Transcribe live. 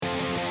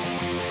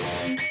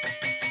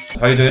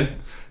How you doing?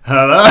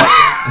 Hello.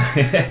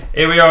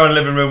 Here we are on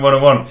Living Room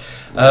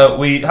 101.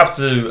 We have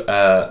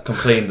to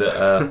complain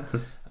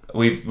that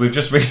we've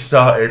just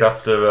restarted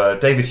after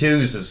David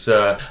Hughes has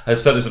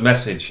sent us a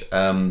message,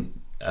 but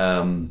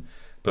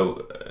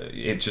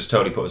it just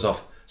totally put us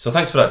off. So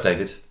thanks for that,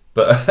 David.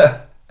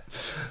 But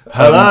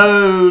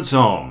Hello,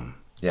 Tom.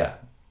 Yeah,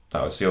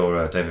 that was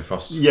your David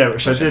Frost. Yeah,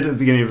 which I did at the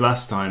beginning of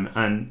last time,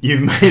 and you've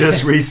made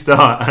us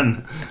restart,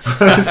 and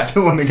I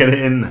still want to get it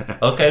in there.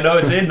 Okay, no,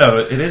 it's in now.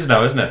 It is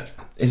now, isn't it?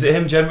 Is it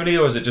him generally,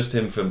 or is it just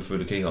him from Through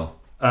the Keyhole?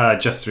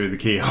 Just through the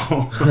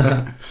keyhole.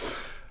 Right,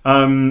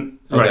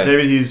 Okay.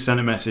 David Hughes sent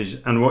a message,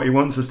 and what he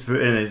wants us to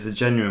put in is a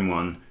genuine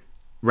one: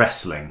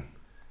 wrestling.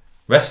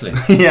 Wrestling.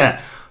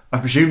 Yeah, I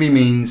presume he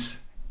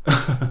means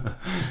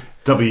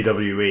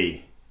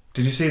WWE.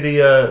 Did you see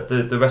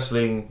the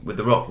wrestling with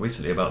The Rock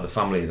recently about the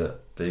family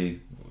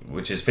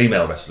which is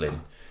female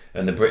wrestling,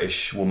 and the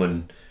British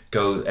woman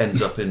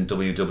ends up in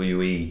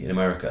WWE in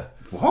America?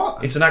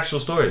 What? It's an actual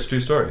story. It's a true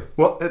story.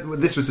 What?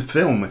 This was a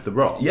film with The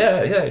Rock. Yeah.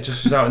 It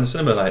just was out in the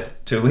cinema like a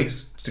couple of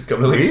weeks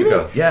Really?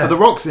 ago. Yeah. But The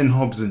Rock's in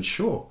Hobbs and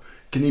Shaw.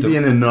 Can he be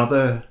in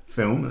another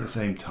film at the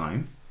same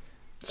time?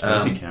 I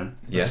suppose he can.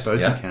 Yes. I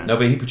suppose yeah. he can. No,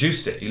 but he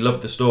produced it. He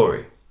loved the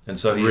story, and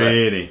so he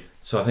Really?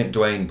 so I think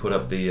Dwayne put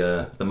up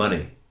the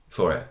money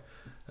for it.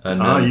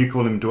 And, you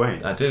call him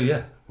Dwayne? I do,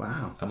 yeah.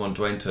 Wow. I'm on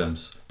Dwayne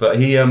terms. But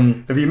he...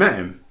 Have you met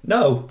him?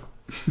 No.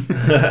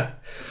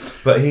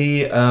 But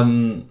he...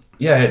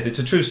 yeah, it's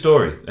a true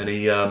story. And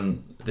he...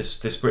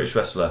 this British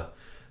wrestler,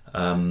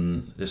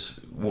 this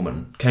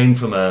woman, came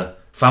from a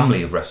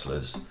family of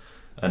wrestlers,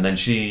 and then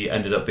she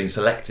ended up being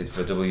selected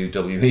for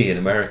WWE in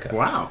America.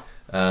 Wow.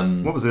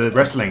 What was the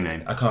wrestling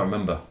name? I can't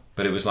remember.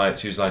 But it was like...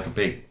 She was like a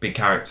big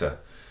character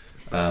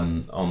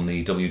on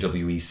the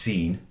WWE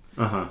scene.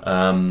 Uh-huh.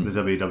 The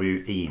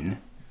WWE.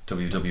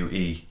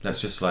 WWE.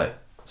 Let's just say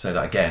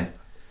that again,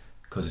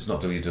 because it's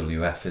not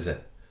WWF, is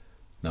it?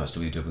 No, it's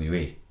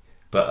WWE.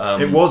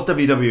 But It was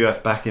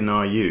WWF back in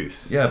our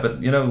youth. Yeah,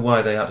 but you know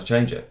why they had to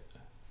change it?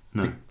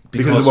 No.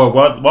 Because of the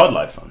World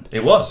Wildlife Fund.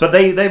 It was. But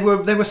they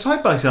were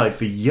side by side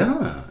for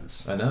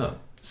years. I know.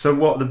 So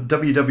what, the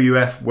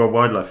WWF World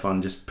Wildlife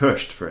Fund just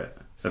pushed for it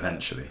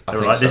eventually? They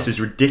were like, this is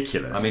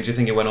ridiculous. I mean, do you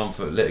think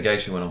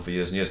litigation went on for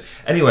years and years?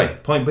 Anyway,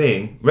 point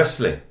being,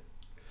 wrestling.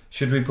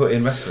 Should we put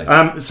in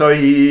wrestling? So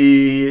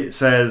he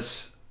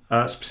says,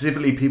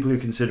 specifically people who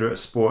consider it a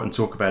sport and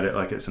talk about it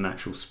like it's an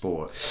actual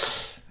sport.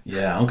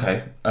 Yeah,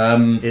 okay.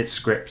 It's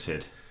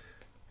scripted.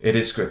 It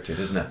is scripted,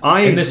 isn't it?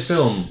 In this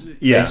film,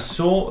 they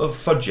sort of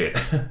fudge it.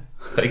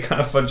 They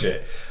kind of fudge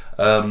it.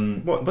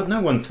 But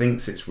no one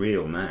thinks it's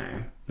real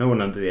now. No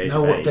one under the age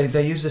of 8.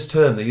 They use this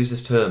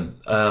term.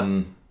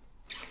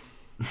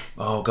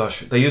 Oh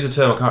gosh, they use a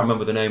term. I can't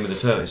remember the name of the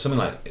term. It's something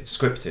like it's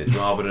scripted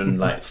rather than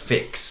like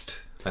fixed.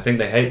 I think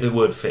they hate the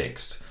word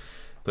fixed,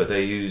 but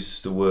they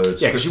use the word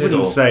scripted. Yeah, because you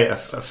wouldn't say a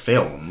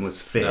film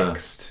was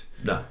fixed.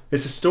 No.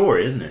 It's a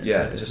story, isn't it?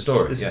 Yeah, it's a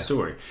story. It's a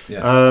story.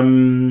 Yeah.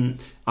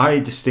 I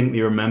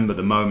distinctly remember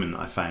the moment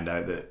I found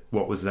out that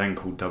what was then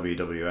called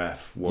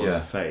WWF was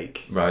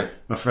fake. Right.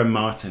 My friend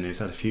Martin, who's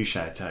had a few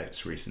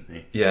shout-outs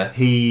recently,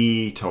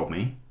 he told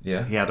me.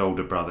 Yeah. He had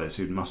older brothers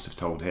who must have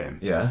told him.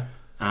 Yeah.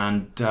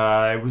 And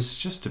it was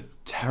just a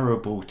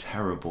terrible,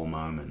 terrible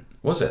moment.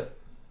 Was it?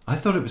 I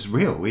thought it was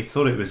real. We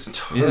thought it was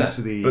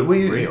totally But were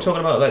real. you talking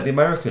about like the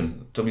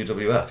American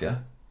WWF, yeah?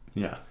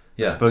 Yeah.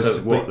 Yeah. As opposed to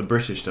the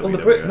British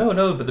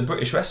WWF. But the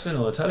British wrestling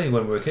on the telly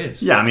when we were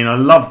kids. Yeah, I mean, I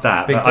loved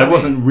that, but I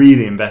wasn't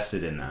really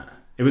invested in that.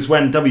 It was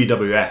when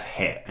WWF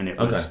hit, and it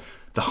was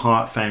the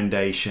Hart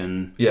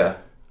Foundation,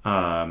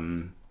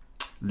 Legion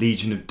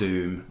of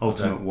Doom,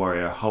 Ultimate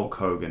Warrior, Hulk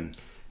Hogan.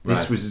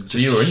 This was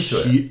just you were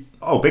into it.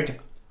 Oh, big time.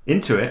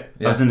 Into it.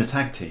 I was in a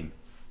tag team.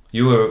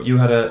 You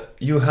had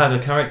a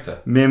character.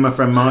 Me and my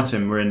friend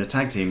Martin were in a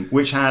tag team,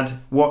 which had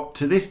what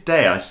to this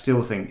day I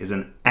still think is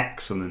an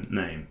excellent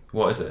name.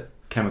 What is it?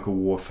 Chemical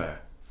Warfare.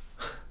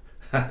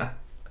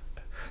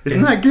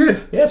 Isn't that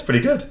good? Yeah, it's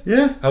pretty good.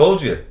 Yeah. How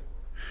old are you?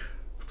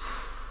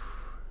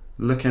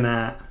 Looking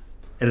at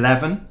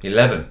 11.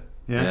 11.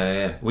 Yeah.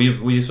 Yeah. Were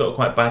you sort of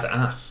quite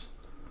badass?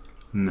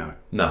 No.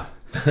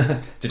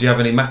 Did you have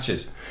any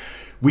matches?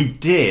 We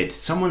did.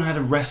 Someone had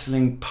a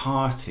wrestling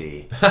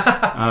party,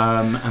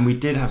 and we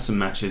did have some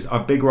matches.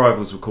 Our big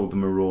rivals were called the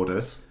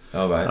Marauders.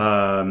 Oh right.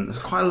 There's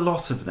quite a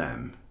lot of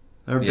them.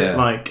 They're a bit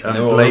like all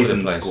over the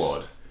Blazing place.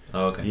 Squad.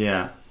 Oh okay.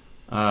 Yeah.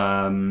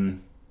 I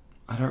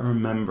don't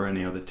remember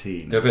any other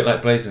teams. They're a bit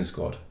like Blazing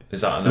Squad.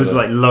 Is that another? There was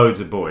like loads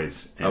of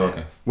boys. Oh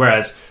okay.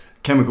 Whereas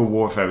Chemical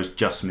Warfare was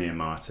just me and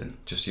Martin.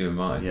 Just you and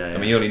Martin. Yeah. I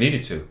mean, you only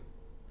needed two.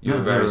 You were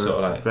very sort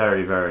of like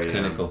very, very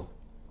clinical.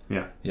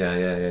 Yeah. Yeah.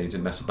 You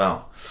didn't mess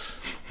about.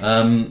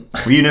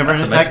 Were you never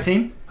in a tag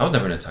team? I was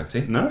never in a tag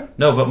team. No,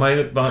 but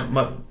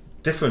my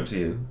different to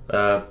you.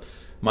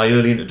 My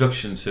early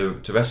introduction to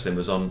wrestling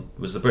was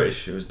the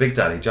British. It was Big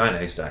Daddy, Giant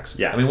Haystacks.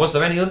 Yeah. I mean, was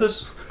there any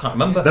others? Can't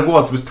remember. There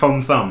was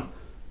Tom Thumb.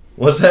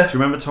 Was there? Do you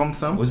remember Tom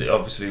Thumb? Was it?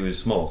 Obviously, he was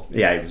small.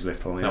 Yeah, he was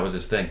little. Yeah. That was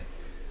his thing.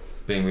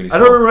 being really I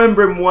small. don't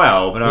remember him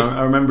well, but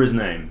I remember his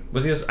name.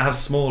 Was he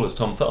as small as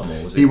Tom Thumb,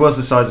 or was he? He was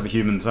the size of a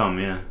human thumb.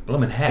 Yeah.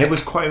 Bloomin' heck. It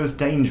was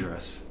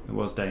dangerous. It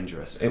was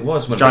dangerous. It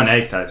was when Giant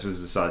Haystacks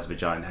was the size of a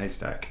giant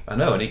haystack. I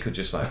know, and he could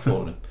just like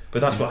fall on him.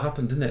 But that's what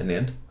happened, didn't it? In the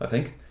end, I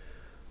think.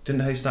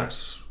 Didn't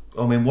Haystacks?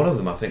 I mean, one of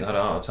them I think had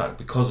a heart attack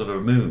because of a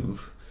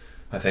move.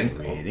 I think.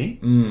 Really?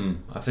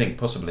 I think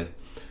possibly.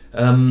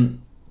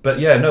 But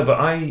yeah, no. But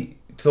I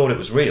thought it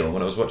was real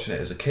when I was watching it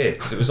as a kid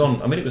because it was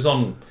on. I mean, it was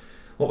on.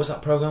 What was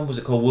that program? Was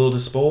it called World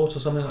of Sport or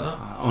something like that?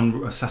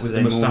 On a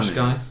Saturday With the moustache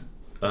morning.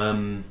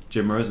 guy.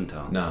 Jim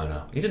Rosenthal.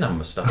 No, he didn't have a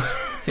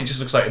moustache. He just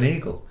looks like an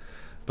eagle.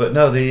 But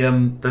no,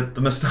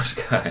 the moustache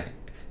guy.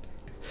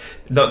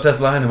 Not Des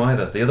Lynam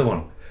either. The other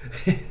one.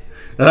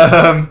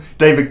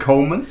 David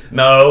Coleman.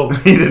 No,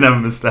 He didn't have a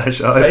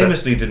moustache either.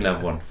 famously didn't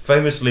have one.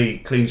 Famously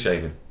clean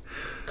shaven,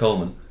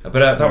 Coleman.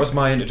 But that was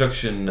my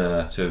introduction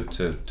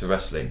to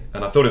wrestling,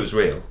 and I thought it was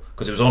real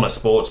because it was on a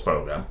sports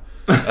program.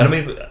 And I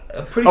mean,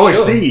 I'm pretty Oh,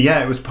 sure. I see.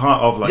 Yeah, it was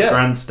part of like Yeah.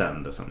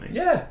 Grandstand or something.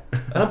 Yeah,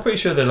 and I'm pretty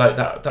sure that like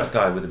that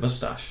guy with the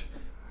mustache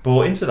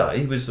bought into that.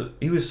 He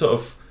was sort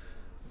of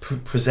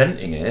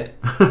presenting it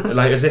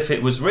like as if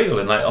it was real,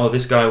 and like, oh,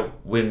 this guy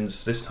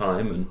wins this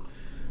time, and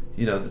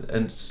you know,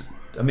 and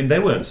I mean, they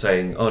weren't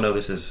saying, oh no,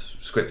 this is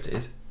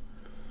scripted.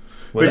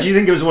 Were But they? do you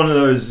think it was one of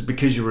those,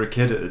 because you were a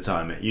kid at the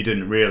time, you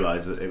didn't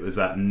realise that it was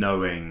that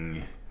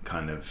knowing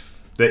kind of,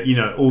 that, you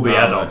know, all the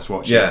Oh, adults right.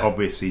 watching Yeah. it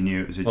obviously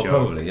knew it was a Well, joke.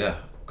 probably, yeah.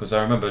 Because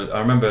I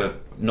remember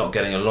not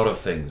getting a lot of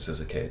things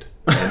as a kid,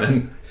 and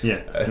then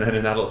Yeah. and then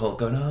in adulthood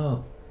going,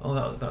 oh,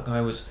 that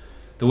guy was.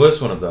 The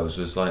worst one of those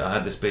was like I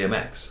had this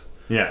BMX,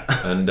 Yeah.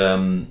 and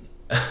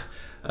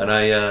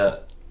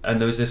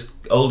there was this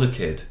older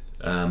kid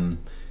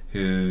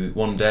who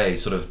one day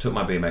sort of took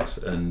my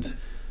BMX and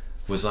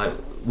was like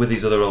with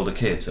these other older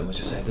kids and was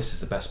just saying, this is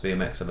the best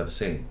BMX I've ever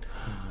seen,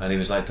 and he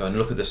was like going,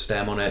 look at the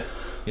stem on it,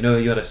 you know,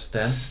 you had a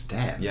stem.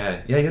 Stem?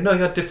 Yeah, you know, you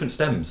had different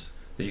stems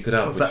that you could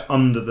have. What's that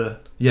under the...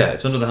 Yeah,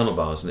 it's under the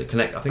handlebars, and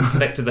I think it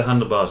connected the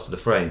handlebars to the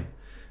frame.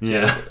 So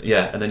Yeah.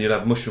 yeah, and then you'd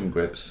have mushroom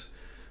grips,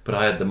 but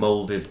I had the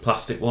moulded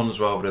plastic ones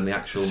rather than the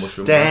actual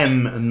mushroom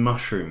Stem grips. and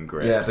mushroom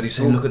grips. Yeah, but he's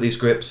saying, look at these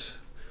grips,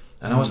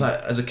 and I was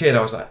like, as a kid,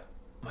 I was like,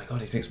 my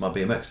God, he thinks my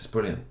BMX is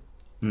brilliant.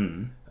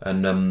 Mm.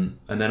 And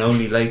then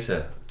only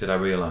later did I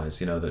realise,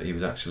 you know, that he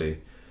was actually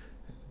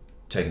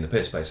taking the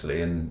piss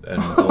basically, and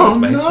all his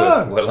mates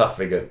were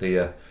laughing at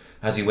the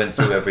as he went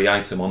through every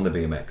item on the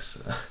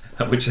BMX,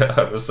 which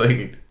I was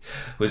saying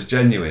was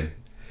genuine.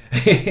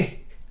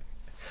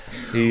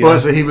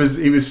 So he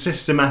was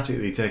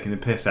systematically taking the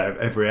piss out of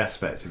every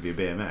aspect of your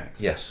BMX.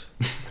 Yes,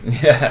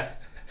 yeah,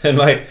 and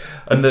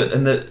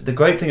the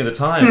great thing at the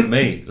time for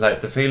me,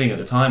 like the feeling at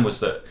the time was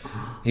that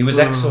he was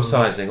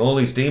exorcising all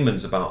these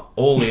demons about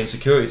all the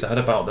insecurities I had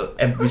about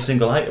every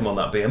single item on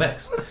that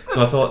BMX.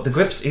 So I thought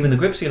even the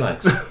grips he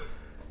likes.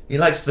 He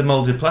likes the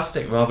moulded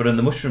plastic rather than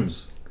the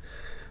mushrooms.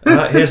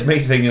 And here's me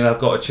thinking I've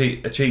got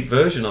a cheap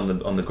version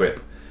on the grip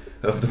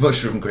of the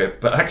mushroom grip,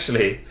 but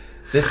actually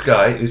this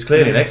guy who's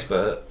clearly an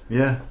expert,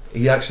 Yeah.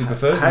 he actually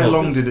prefers. How the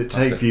long moulded did it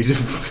plastic. take for you to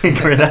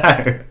figure it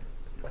out?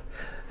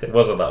 It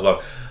wasn't that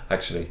long,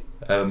 actually.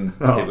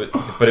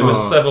 But it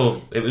was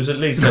several. It was at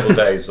least several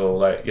days, or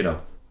like, you know.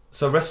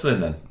 So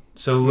wrestling then.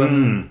 So are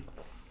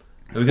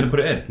we going to put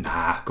it in?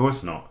 Nah, of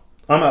course not.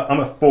 I'm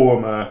a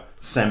former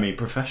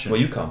semi-professional.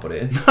 Well, you can't put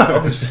it in.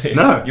 Obviously,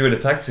 No. You're in a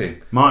tag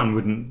team. Martin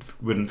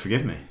wouldn't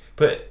forgive me.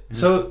 But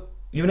so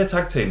you're in a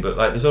tag team, but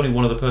like there's only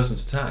one other person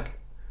to tag.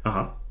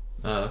 Uh-huh.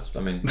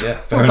 Yeah,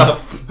 fair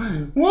enough.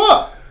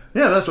 What?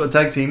 Yeah, that's what a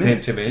tag team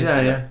is. Team is.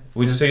 Yeah.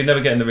 So you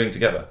never get in the ring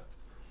together.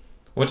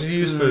 What did you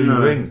use for your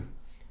No. ring?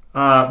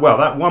 Well,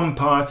 that one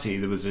party,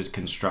 there was a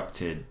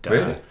constructed...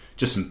 Really?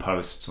 Just some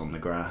posts on the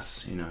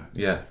grass, you know,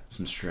 Yeah,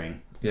 some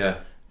string. yeah.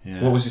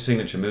 Yeah. What was your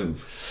signature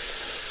move?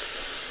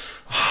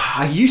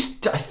 I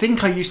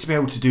think I used to be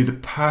able to do the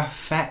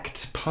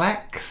perfect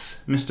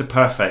plex. Mr.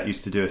 Perfect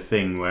used to do a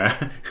thing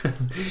where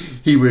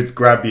he would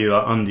grab you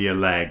like, under your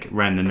leg,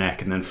 round the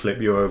neck, and then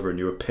flip you over, and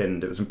you were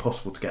pinned. It was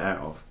impossible to get out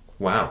of.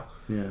 Wow.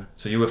 Yeah.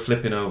 So you were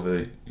flipping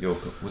over your.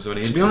 Was there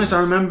any? To be honest, I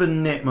injuries? remember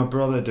Nick, my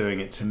brother, doing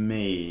it to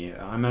me.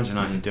 I imagine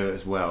I could do it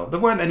as well. There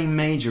weren't any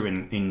major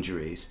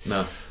injuries.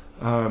 No.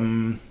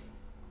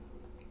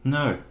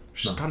 No.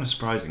 Which is No. kind of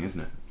surprising, isn't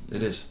it?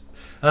 It is.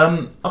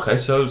 Okay,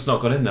 so it's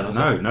not gone in then, has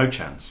it? No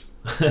chance.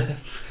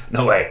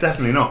 No way.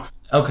 Definitely not.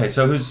 Okay,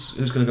 so who's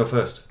going to go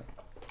first?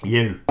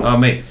 You. Oh,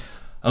 me.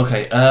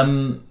 Okay,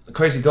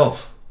 Crazy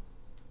Golf.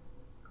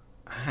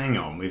 Hang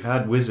on, we've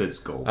had Wizards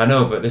Golf. I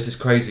know, but this is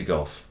Crazy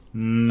Golf.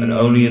 And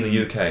only in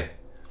the UK.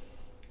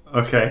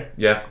 Okay,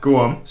 Yeah. go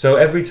on. So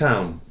every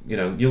town, you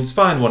know, you'll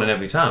find one in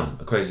every town,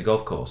 a crazy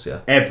golf course, yeah?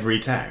 Every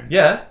town.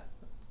 Yeah.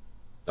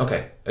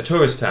 Okay, a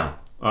tourist town.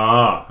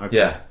 Ah, okay.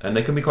 Yeah, and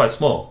they can be quite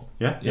small.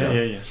 Yeah.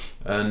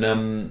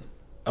 And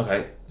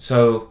okay,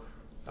 so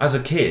as a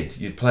kid,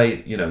 you'd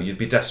play. You know, you'd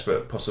be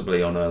desperate,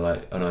 possibly on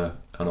a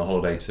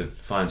holiday to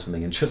find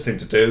something interesting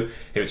to do.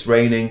 If it's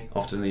raining,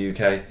 often in the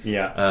UK.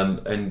 Yeah.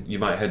 And you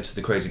might head to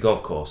the crazy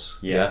golf course.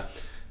 Yeah.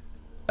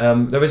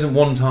 There isn't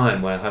one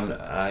time where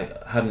I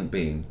hadn't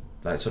been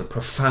like sort of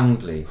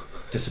profoundly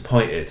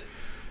disappointed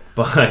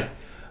by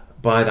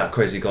that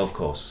crazy golf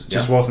course.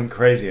 Just wasn't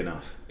crazy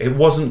enough. It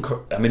wasn't.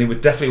 I mean,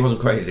 definitely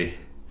wasn't crazy.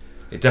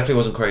 It definitely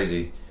wasn't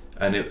crazy,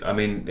 and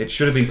it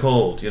should have been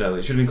called.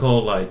 It should have been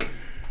called like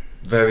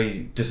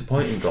very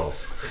disappointing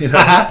golf,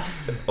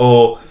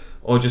 or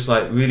just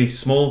like really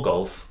small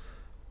golf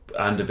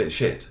and a bit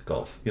shit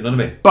golf. You know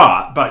what I mean?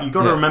 But you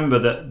got to remember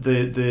that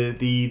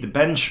the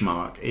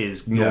benchmark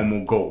is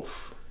normal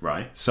golf,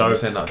 right? So I'm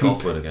saying that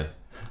golf word again.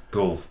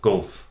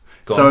 Golf.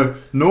 So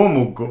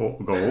normal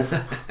golf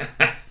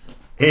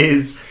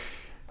is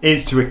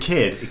to a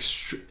kid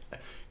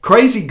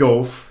crazy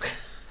golf.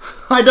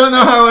 I don't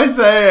know how I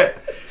say it.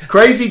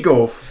 Crazy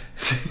golf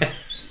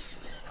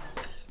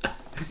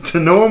to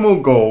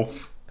normal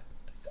golf.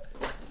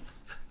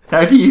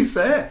 How do you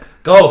say it?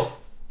 Golf.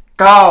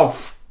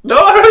 No,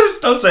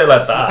 don't say it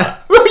like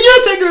that. Well,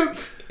 you're taking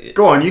it.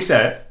 Go on, you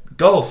say it.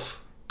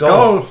 Golf.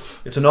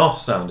 It's an "oh"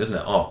 sound, isn't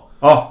it? Oh.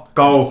 Oh,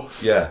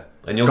 golf. Yeah,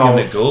 and you're Golf.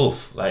 giving it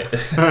golf, like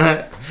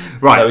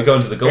Right. Like we're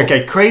going to the golf.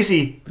 Okay,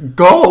 crazy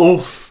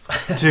golf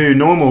to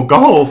normal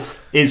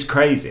golf is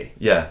crazy.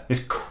 Yeah.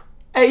 It's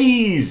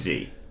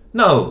crazy.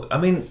 No, I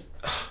mean,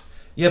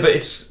 yeah, but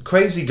it's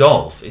crazy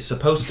golf. It's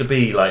supposed to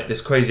be like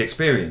this crazy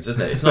experience,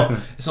 isn't it? It's not.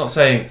 It's not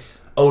saying,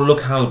 "Oh,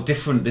 look how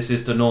different this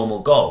is to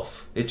normal golf."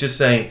 It's just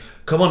saying,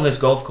 "Come on this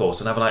golf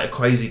course and have like a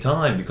crazy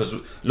time because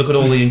look at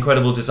all the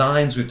incredible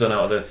designs we've done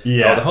out of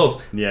the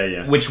holes."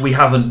 Yeah. Which we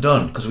haven't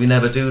done because we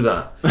never do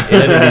that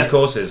in any of these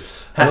courses.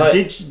 And like,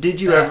 Did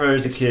you ever,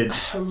 as a kid?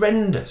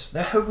 Horrendous.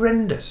 They're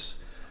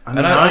horrendous. I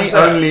mean, I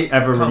only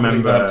ever can't believe I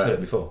remember. haven't said it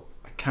before.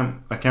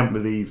 I can't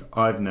believe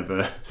I've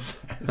never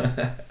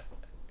said.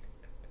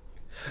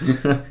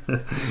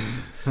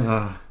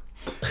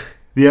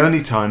 The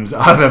only times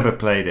I've ever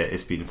played it,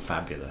 it's been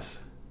fabulous.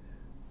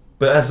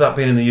 But has that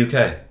been in the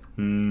UK?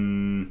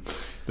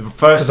 The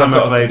first time I've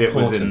I got played an it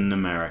was important- in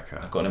America.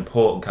 I've got an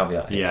important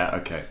caveat here. Yeah,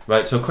 okay.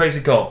 Right, so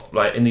Crazy Golf,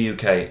 like in the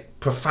UK,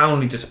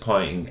 profoundly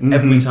disappointing.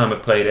 Every time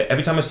I've played it,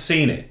 every time I've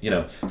seen it,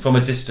 from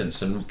a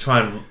distance and try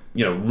and,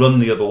 run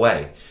the other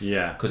way.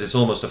 Yeah. Because it's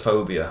almost a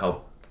phobia,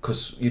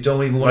 because you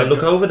don't even want to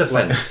Like- look over the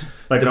fence.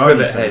 Like the garden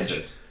privet edge.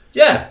 centres.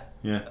 Yeah.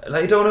 Yeah.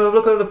 Like you don't want to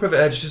look over the privet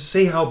edge to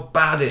see how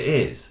bad it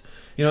is.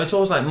 It's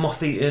always like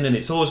moth-eaten, and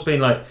it's always been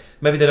like,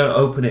 maybe they don't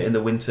open it in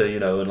the winter,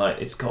 and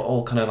like it's got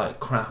all kind of like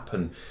crap,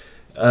 and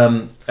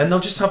they'll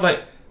just have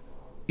like,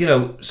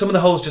 some of the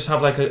holes just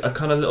have like a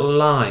kind of little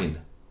line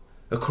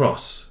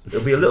across.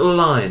 It'll be a little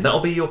line. That'll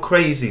be your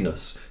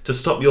craziness to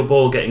stop your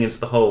ball getting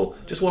into the hole.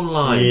 Just one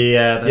line.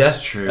 Yeah,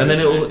 that's true. And then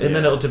isn't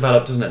then it'll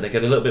develop, doesn't it? They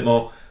get a little bit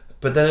more,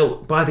 but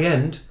then by the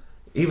end,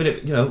 even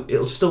if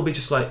it'll still be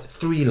just like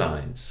 3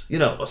 lines.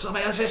 Or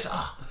something like this.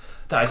 Oh,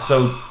 that is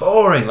so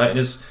boring. Like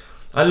there's.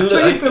 Do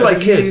you feel like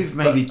kid, you've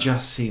maybe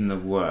just seen the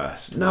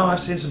worst? No, ones? I've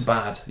seen some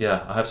bad.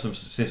 Yeah, I have seen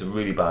some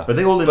really bad. Are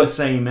they all in the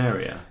same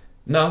area?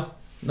 No.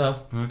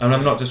 And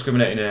I'm not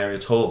discriminating in an area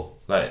at all.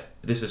 Like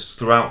this is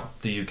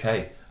throughout the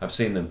UK. I've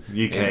seen them.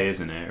 UK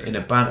is an area. In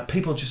a band.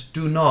 People just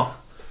do not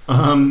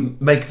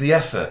make the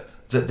effort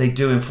that they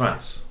do in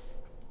France.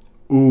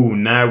 Ooh,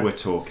 now we're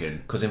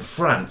talking. Because in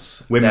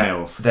France,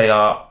 windmills. They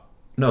are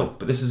no,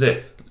 but this is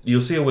it. You'll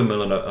see a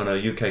windmill on a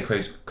UK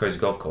crazy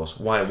golf course.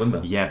 Why a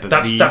windmill? Yeah, but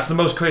that's the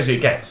most crazy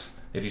it gets.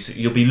 If you see,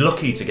 you'll be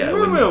lucky to get a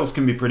windmill. Windmills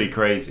can be pretty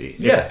crazy.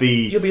 Yeah,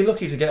 you'll be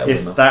lucky to get a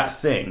windmill. If that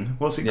thing,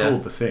 what's it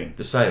called? The thing,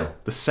 the sail.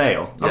 The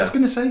sail. I was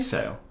going to say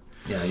sail.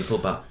 Yeah, you pull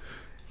back.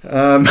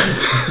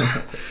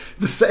 If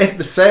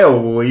the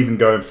sail will even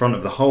go in front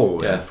of the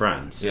hole in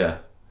France. Yeah.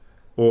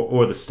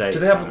 Or the States. Do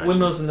they have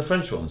windmills in the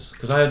French ones?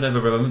 Because I never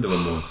remember the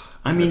windmills.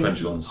 I mean, the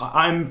French ones.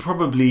 I'm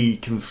probably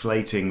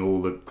conflating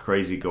all the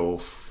crazy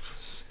golfs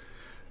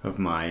of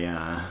my.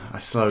 I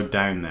slowed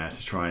down there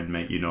to try and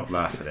make you not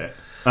laugh at it.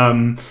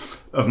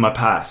 Of my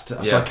past, so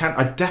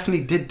I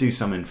definitely did do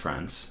some in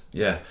France.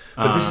 Yeah,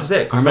 but this is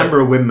it. I remember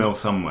a windmill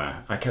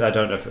somewhere. I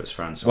don't know if it was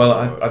France.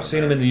 Well, I've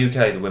seen them in the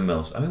UK. The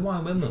windmills. I mean, why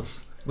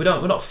windmills? We're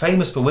not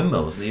famous for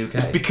windmills in the UK.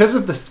 It's because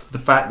of the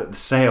fact that the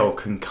sail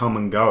can come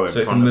and go in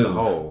front of the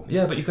hole.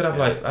 Yeah, but you could have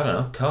like, I don't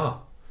know, car.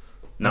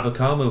 Have a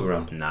car move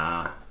around.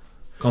 Nah.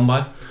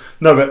 Combine?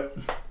 No, but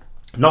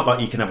not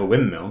like you can have a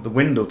windmill. The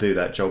wind will do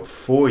that job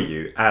for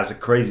you as a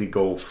crazy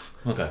golf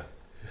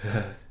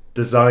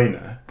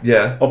designer.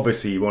 Yeah.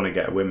 Obviously, you want to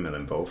get a windmill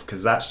involved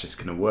because that's just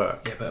going to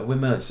work. Yeah, but a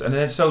windmill, and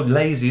it's so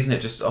lazy, isn't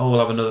it? Just, we'll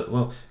have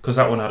another, because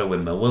that one had a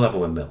windmill, we'll have a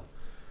windmill.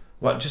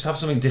 Well, just have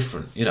something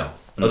different,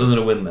 other than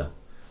a windmill.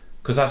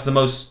 Because that's the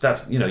most,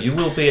 you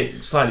will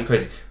be slightly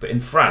crazy. But in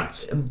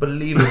France,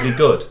 unbelievably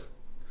good.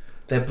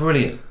 They're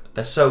brilliant.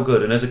 They're so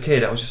good. And as a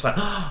kid, I was just like,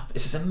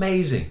 this is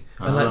amazing.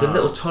 And like the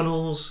little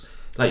tunnels,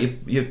 like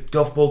your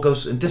golf ball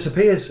goes and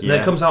disappears. And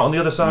then it comes out on the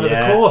other side of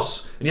the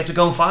course. And you have to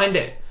go and find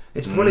it.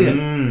 It's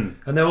brilliant.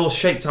 And they're all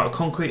shaped out of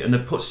concrete and they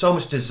put so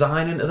much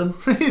design into them.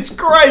 It's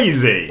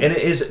crazy. And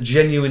it is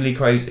genuinely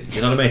crazy.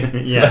 You know what I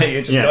mean? Yeah. Like,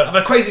 you're just going, have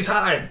a crazy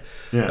time.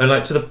 Yeah. And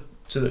like to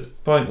the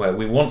point where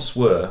we once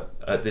were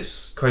at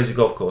this crazy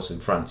golf course in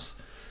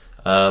France,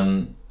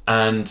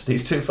 and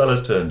these 2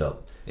 fellas turned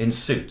up in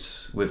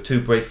suits with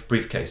two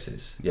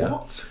briefcases. Yeah.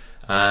 What?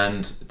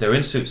 And they're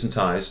in suits and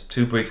ties,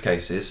 two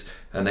briefcases,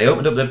 and they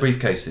opened up their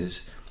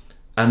briefcases,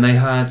 and they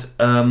had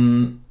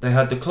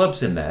the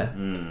clubs in there,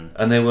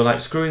 and they were like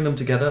screwing them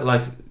together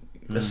like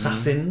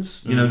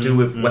assassins, do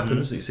with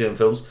weapons that you see on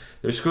films.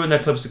 They were screwing their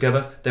clubs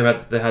together. They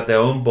had their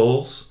own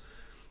balls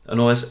and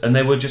all this, and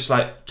they were just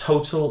like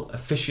total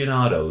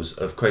aficionados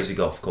of crazy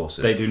golf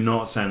courses. They do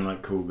not sound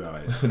like cool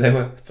guys. They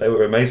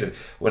were amazing.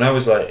 When I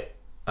was like,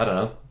 I don't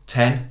know,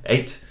 10,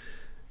 8,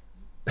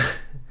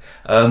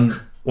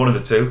 one of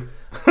the two.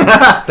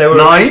 They were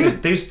 9.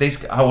 amazing.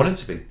 These I want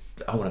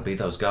to be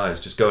those guys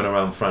just going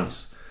around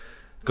France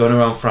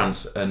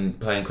and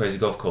playing crazy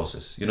golf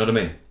courses. You know what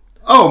I mean?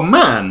 Oh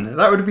man,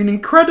 that would have been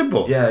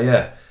incredible.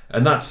 Yeah.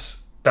 And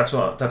that's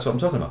what I'm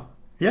talking about.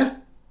 Yeah.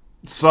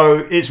 So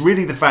it's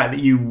really the fact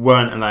that you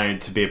weren't allowed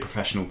to be a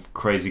professional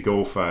crazy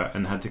golfer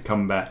and had to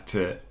come back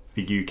to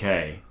the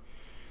UK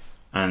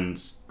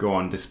and go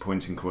on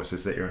disappointing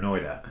courses that you're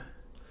annoyed at.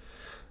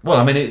 Well,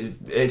 I mean,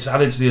 it's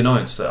added to the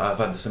annoyance that I've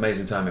had this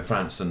amazing time in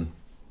France and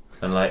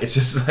like it's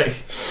just like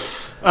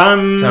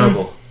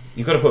terrible.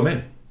 You've got to put them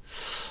in.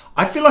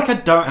 I feel like I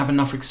don't have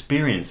enough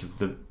experience of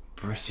the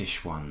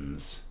British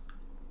ones.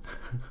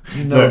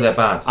 You know they're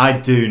bad. I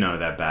do know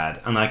they're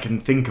bad, and I can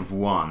think of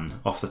one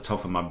off the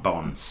top of my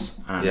bonds,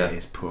 and Yeah.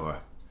 it's poor.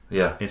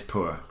 Yeah. It's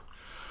poor.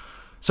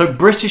 So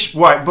British,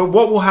 right? But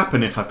what will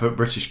happen if I put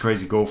British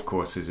crazy golf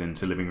courses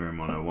into Living Room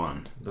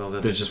 101? Well,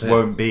 they'll There just disappear.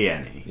 won't be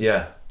any.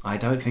 Yeah. I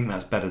don't think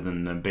that's better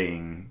than them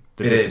being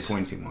the It is.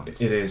 disappointing ones.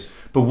 It is.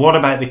 But what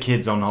about the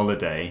kids on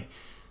holiday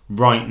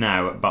right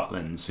now at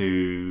Butlins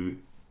who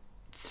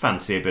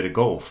fancy a bit of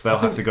golf? They'll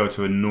have to go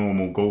to a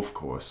normal golf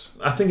course.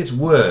 I think it's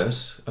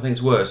worse.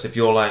 If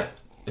you're like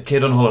a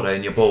kid on holiday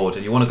and you're bored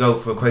and you want to go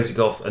for a crazy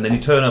golf and then you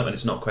turn up and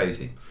it's not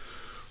crazy.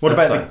 What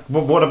That's about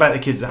what about the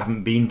kids that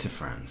haven't been to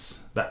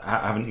France, that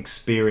haven't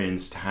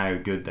experienced how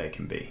good they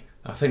can be?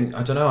 I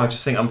don't know. I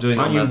just think I'm doing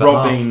it Aren't on you their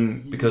behalf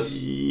robbing?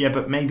 because Yeah,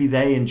 but maybe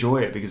they enjoy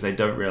it because they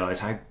don't realise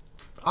how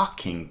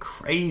fucking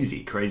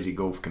crazy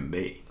golf can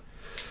be.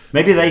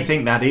 Maybe they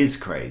think that is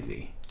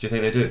crazy. do you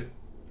think they do?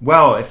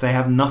 Well, if they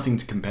have nothing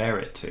to compare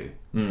it to.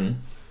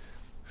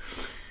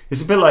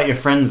 It's a bit like your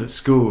friends at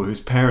school whose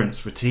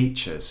parents were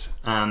teachers,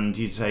 and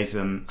you'd say to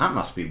them, that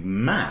must be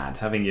mad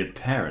having your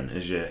parent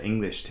as your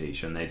English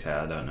teacher, and they'd say,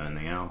 I don't know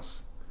anything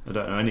else. I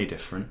don't know any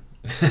different.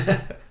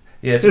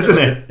 Yeah, it's Isn't a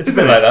bit, it? It's a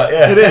bit like that.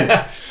 Yeah, It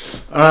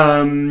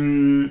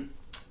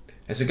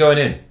is. Is it going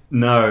in?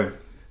 No.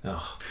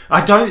 Oh.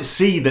 I don't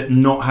see that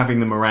not having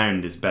them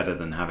around is better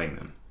than having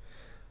them.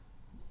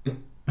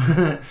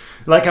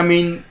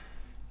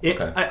 It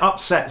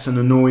upsets and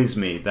annoys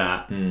me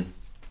that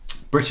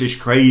British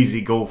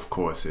crazy golf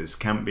courses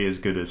can't be as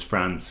good as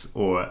France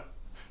or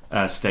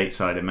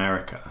stateside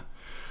America.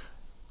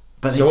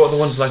 But So what are the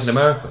ones like in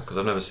America? Because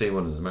I've never seen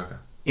one in America.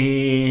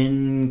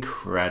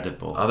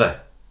 Incredible. Are they?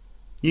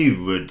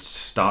 You would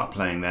start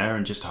playing there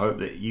and just hope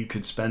that you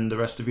could spend the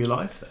rest of your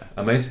life there.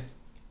 Amazing.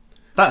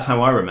 That's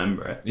how I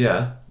remember it.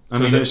 Yeah. I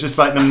mean, it's just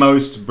like the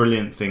most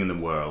brilliant thing in the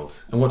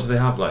world. And what do they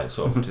have like?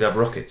 Sort of? Do they have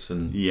rockets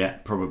and? Yeah,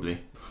 probably.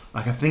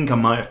 Like, I think I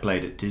might have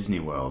played at Disney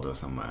World or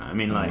somewhere. I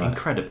mean, like, right.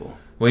 incredible.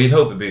 Well, you'd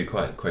hope it'd be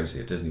quite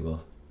crazy at Disney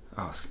World.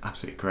 Oh, it's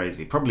absolutely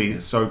crazy. Probably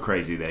so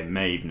crazy they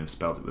may even have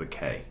spelled it with a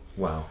K.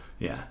 Wow.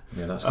 Yeah.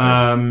 Yeah, that's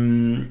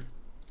crazy.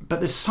 But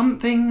there's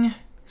something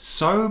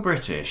so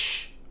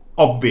British.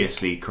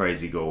 Obviously,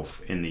 crazy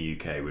golf in the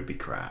UK would be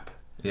crap.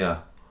 Yeah.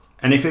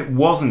 And if it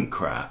wasn't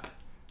crap,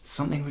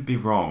 something would be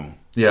wrong.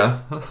 Yeah.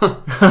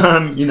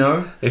 You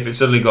know? If it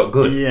suddenly got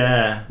good.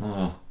 Yeah.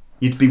 Oh.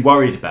 You'd be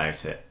worried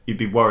about it. You'd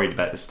be worried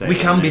about the state. We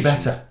of can the be nation.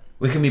 better.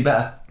 We can be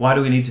better. Why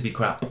do we need to be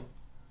crap?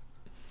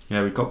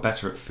 Yeah, we've got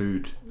better at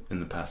food in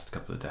the past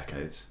couple of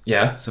decades.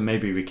 Yeah. So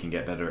maybe we can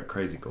get better at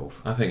crazy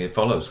golf. I think it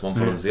follows. One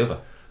follows the other.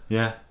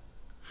 Yeah.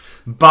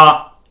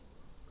 But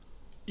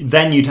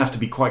then you'd have to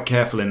be quite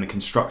careful in the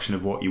construction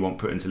of what you want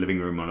put into Living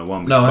Room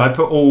 101. Because if I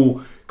put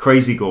all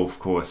crazy golf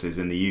courses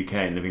in the UK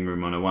in Living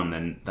Room 101,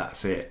 then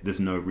that's it. There's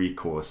no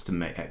recourse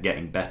to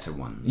getting better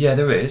ones. Yeah,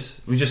 there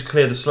is. We just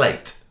clear the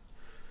slate.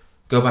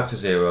 Go back to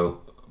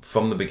zero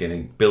from the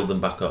beginning. Build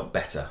them back up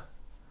better.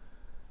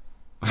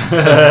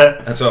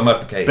 That's what I'm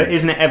advocating. But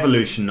isn't it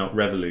evolution, not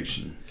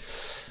revolution?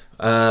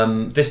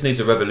 This needs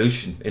a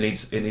revolution. It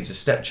needs a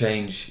step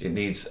change. It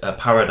needs a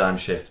paradigm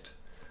shift.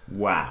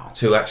 Wow.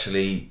 To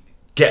actually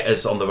get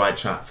us on the right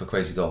track for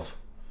crazy golf.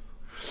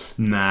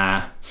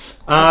 Nah.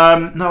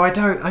 No, I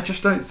don't.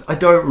 I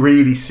don't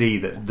really see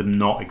that them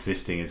not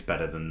existing is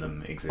better than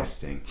them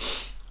existing.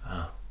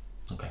 Ah,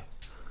 okay.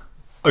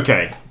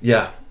 Okay.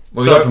 Yeah.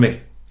 What have you got for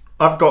me?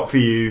 I've got for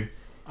you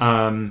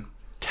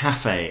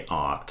cafe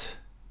art.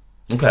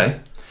 Okay.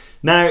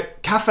 Now,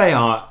 cafe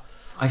art,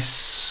 I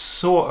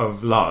sort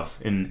of love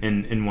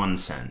in one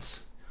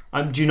sense.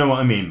 Do you know what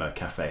I mean by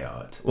cafe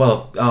art?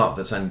 Well, art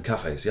that's in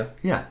cafes, yeah?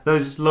 Yeah,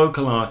 those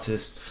local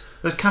artists,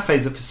 those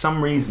cafes that for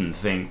some reason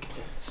think,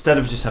 instead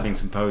of just having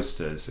some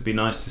posters, it'd be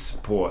nice to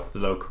support the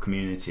local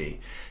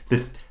community.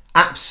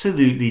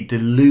 absolutely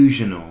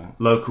delusional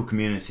local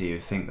community who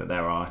think that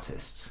they're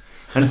artists.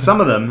 And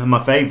some of them, and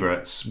my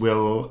favourites,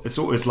 it's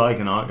always like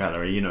an art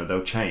gallery,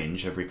 they'll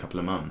change every couple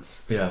of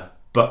months. Yeah.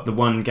 But the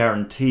one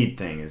guaranteed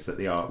thing is that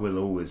the art will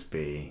always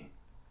be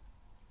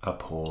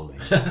appalling.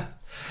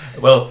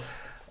 Well,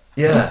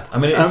 yeah. I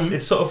mean,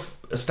 it's sort of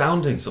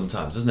astounding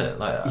sometimes, isn't it?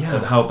 Like,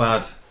 and how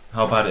bad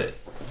it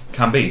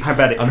can be. How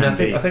bad it can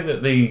be. I think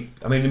that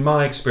in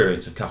my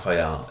experience of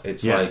cafe art,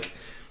 it's like,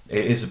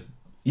 it's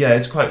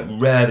quite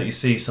rare that you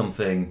see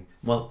something,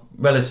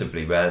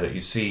 relatively rare that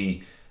you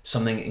see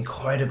something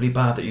incredibly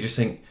bad that you just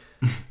think,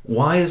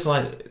 why has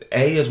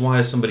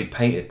somebody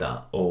painted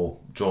that or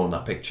drawn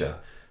that picture?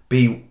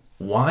 B,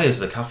 why has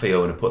the cafe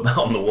owner put that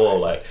on the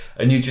wall?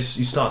 And you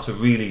start to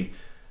really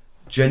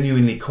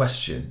genuinely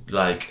question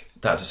that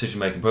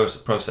decision-making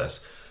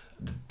process.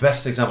 The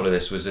best example of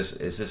this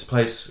is this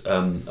place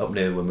up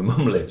near where my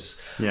mum lives.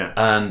 Yeah.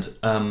 And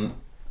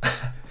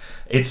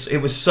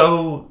it's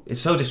so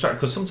distracting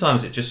because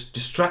sometimes it just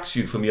distracts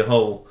you from your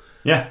whole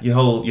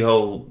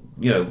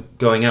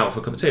going out for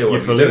a cup of tea or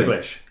whatever you're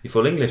doing. You're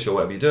full English or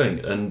whatever you're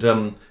doing.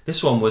 And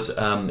this one was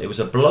it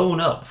was a blown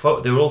up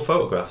they were all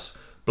photographs.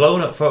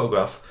 Blown up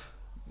photograph.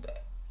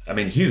 I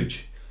mean,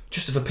 huge,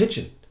 just of a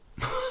pigeon.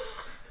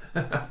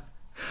 A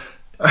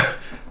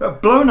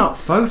blown up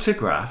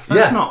photograph?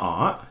 That's not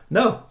art.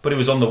 No, but it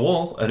was on the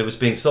wall and it was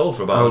being sold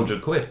for about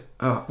 £100.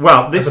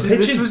 Well,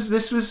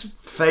 this was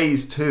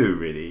phase 2.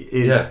 Really,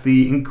 is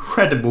the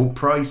incredible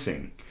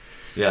pricing.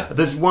 Yeah.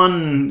 There's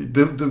one.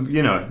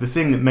 The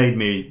thing that made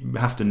me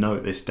have to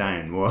note this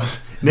down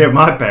was near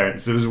my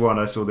parents. There was one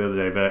I saw the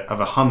other day of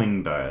a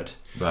hummingbird.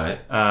 Right.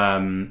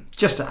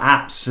 Just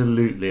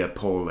absolutely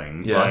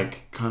appalling. Yeah.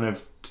 Like kind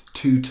of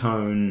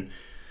two-tone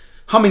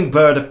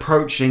hummingbird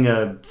approaching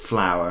a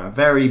flower,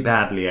 very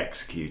badly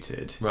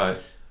executed. Right.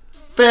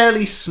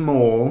 Fairly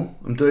small.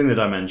 I'm doing the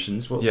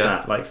dimensions. What's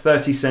that? Like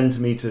 30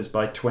 centimetres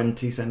by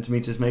 20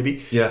 centimetres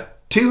maybe? Yeah.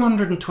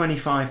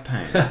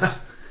 £225.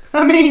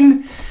 I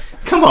mean,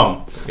 come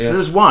on. Yeah.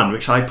 There's one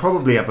which I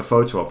probably have a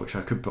photo of, which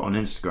I could put on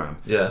Instagram.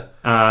 Yeah.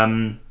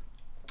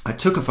 I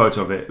took a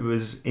photo of it. It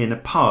was in a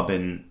pub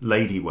in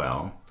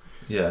Ladywell.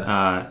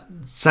 Yeah.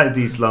 South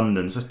East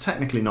London. So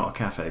technically not a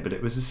cafe, but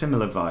it was a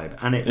similar vibe.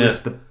 And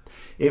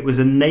it was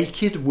a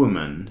naked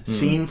woman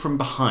seen from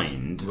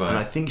behind, right. And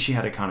I think she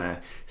had a kind of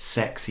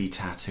sexy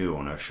tattoo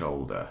on her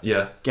shoulder.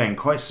 Yeah. Again,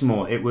 quite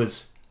small. It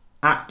was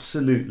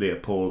absolutely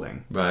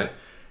appalling. Right.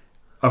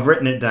 I've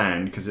written it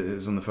down because it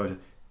was on the photo.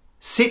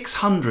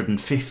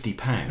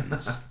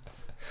 £650.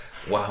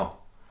 Wow.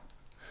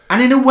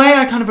 And in a way,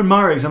 I kind of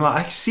admire it because I'm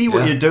like, I see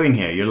what you're doing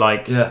here. You're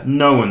like,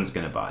 no one's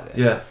going to buy this.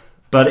 Yeah.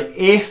 But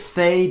if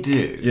they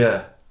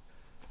do,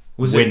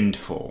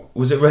 windfall.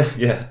 Was it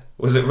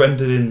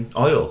rendered in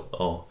oil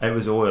or? It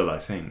was oil, I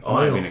think. Oil.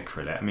 Might have been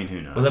acrylic. I mean, who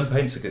knows? Well, them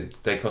paints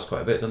they cost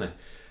quite a bit, don't they?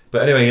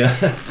 But anyway,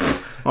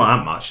 Not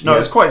that much. No,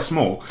 it's quite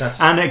small.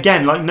 And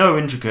again, like no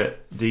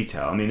intricate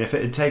detail. I mean, if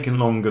it had taken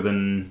longer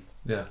than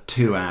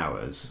 2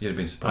 hours, you'd have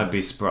been surprised. I'd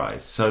be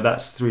surprised. So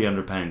that's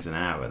 £300 an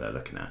hour they're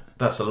looking at.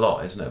 That's a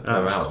lot, isn't it?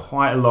 Per hour.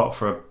 Quite a lot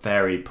for a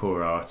very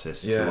poor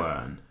artist to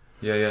earn.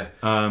 Yeah.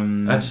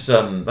 That's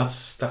sort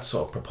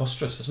of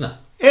preposterous, isn't it?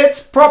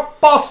 It's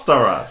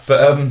preposterous.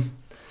 But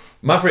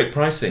Maverick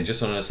pricing,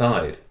 just on an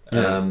aside.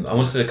 I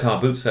once did a car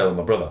boot sale with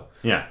my brother.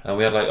 Yeah. And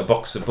we had like a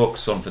box of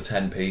books on for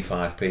 10p,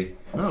 5p,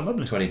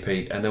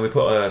 20p, and then we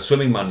put a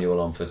swimming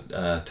manual on for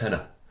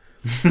 £10.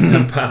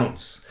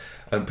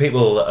 And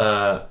people,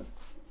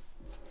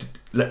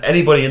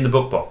 anybody in the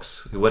book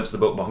box who went to the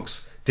book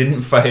box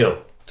didn't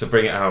fail to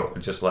bring it out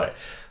and just like,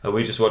 and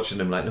we just watching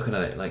them like looking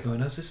at it like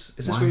going, is this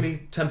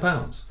really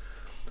 £10?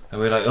 And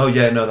we're like, oh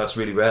yeah, no, that's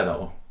really rare, that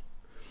one.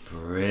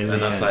 Brilliant.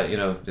 And that's like,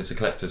 it's a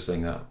collector's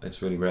thing, that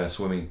it's really rare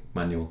swimming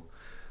manual.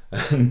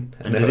 and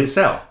did it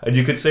sell? And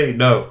you could see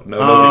nobody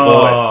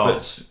bought it.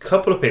 But a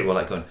couple of people were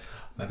like going,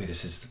 maybe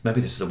this is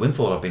the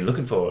windfall I've been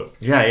looking for.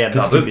 Yeah,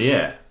 this could be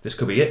it. This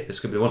could be it. This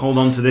could be the one. Hold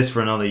on to this for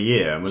another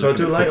year. So I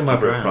do like a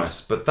Maverick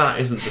price, but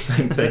that isn't the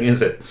same thing,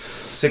 is it?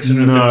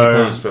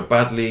 £650 for a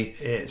badly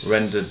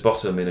rendered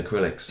bottom in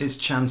acrylics. It's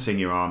chancing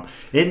your arm.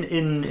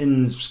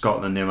 In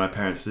Scotland near my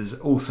parents, there's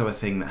also a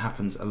thing that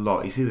happens a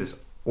lot. You see this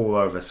all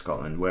over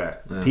Scotland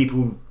where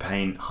people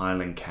paint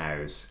Highland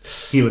coos.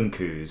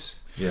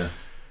 Yeah.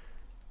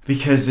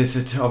 Because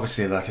it's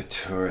obviously like a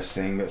tourist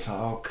thing, but it's like,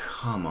 oh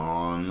come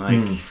on,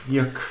 like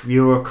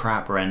you're a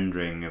crap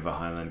rendering of a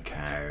Highland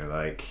cow,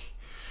 like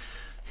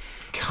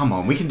come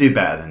on, we can do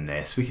better than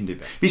this. We can do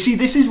better. But you see,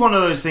 this is one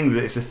of those things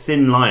that it's a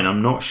thin line.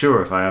 I'm not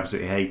sure if I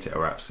absolutely hate it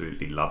or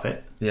absolutely love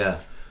it. Yeah.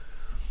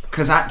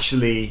 Because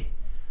actually,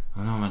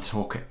 I don't want to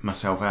talk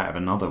myself out of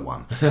another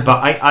one, but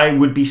I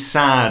would be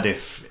sad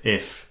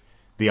if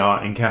the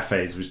art in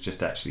cafes was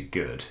just actually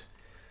good.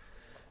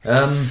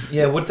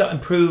 Would that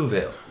improve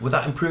it? Would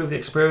that improve the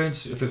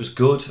experience if it was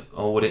good,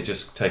 or would it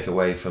just take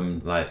away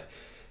from like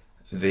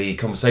the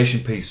conversation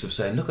piece of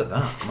saying, "Look at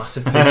that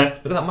massive pigeon!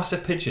 Look at that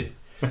massive pigeon!"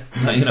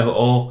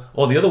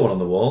 or the other one on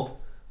the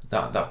wall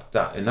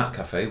that in that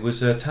cafe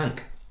was a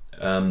tank,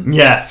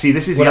 Yeah, see,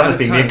 this is Well, the at other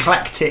the thing, the time-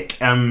 eclectic,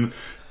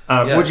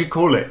 what do you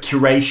call it?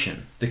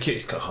 Curation.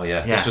 Oh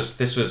yeah. Yeah.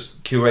 This was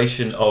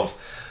curation of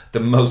the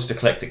most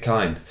eclectic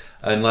kind,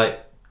 and like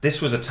this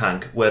was a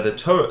tank where the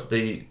turret,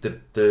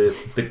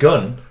 the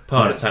gun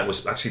part of the tank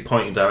was actually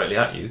pointing directly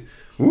at you,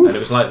 Oof, and it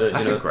was like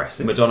that's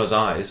aggressive. Madonna's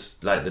eyes,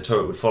 like the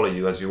turret would follow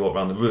you as you walk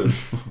around the room.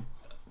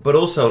 But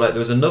also, like there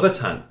was another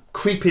tank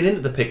creeping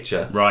into the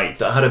picture, Right.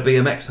 that had a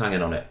BMX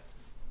hanging on it.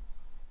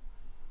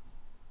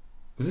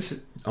 Was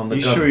this... On the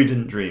you gun. sure you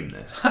didn't dream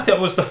this? That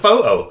was the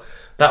photo.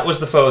 That was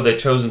the photo they'd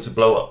chosen to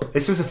blow up.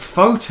 This was a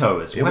photo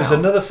as well. It was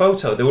another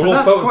photo. They were So all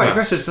that's photographs. quite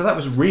aggressive. So that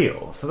was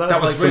real. So that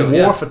That was was like some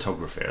real, war yeah.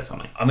 photography or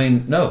something. I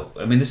mean, no.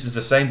 I mean, this is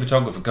the same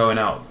photographer going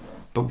out.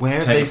 But where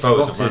have Taking they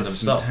photos of spotted random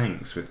some stuff.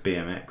 tanks with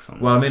BMX on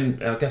them? Well, I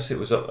mean, I guess it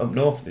was up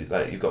north.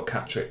 Like you've got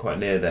Catterick quite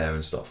near there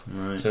and stuff.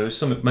 Right. So it was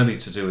something maybe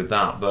to do with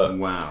that. But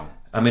Wow.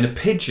 I mean, a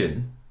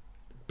pigeon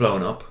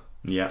blown up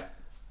Yeah.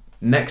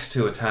 next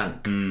to a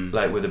tank,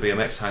 like with a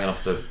BMX hanging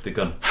off the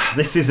gun.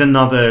 This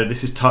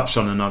is touched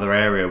on another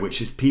area,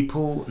 which is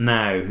people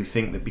now who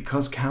think that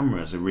because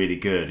cameras are really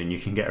good and you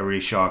can get a really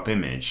sharp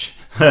image,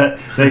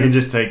 they can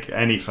just take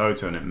any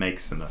photo and it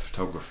makes them a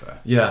photographer.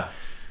 Yeah.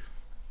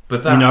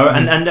 But that, You know,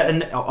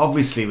 and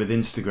obviously with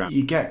Instagram,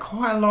 you get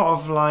quite a lot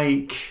of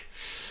like,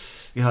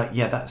 you're like,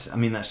 yeah, that's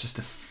just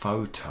a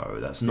photo.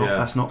 That's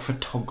not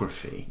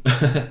photography.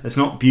 It's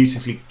not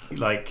beautifully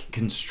like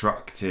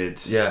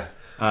constructed. Yeah.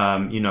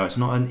 You know, it's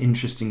not an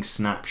interesting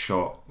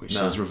snapshot which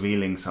No. is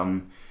revealing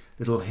some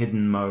little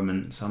hidden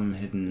moment, some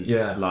hidden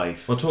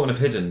life. Well, talking of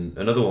hidden,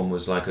 another one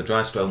was like a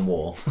dry stone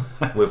wall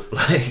with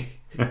like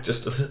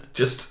just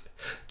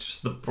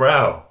the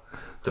brow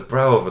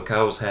of a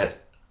cow's head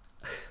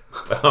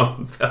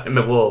behind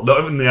the wall.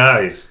 Not even the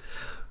eyes.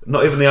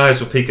 Not even the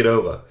eyes were peeking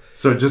over.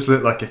 So it just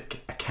looked like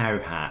a cow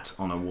hat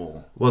on a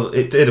wall. Well,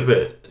 it did a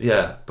bit,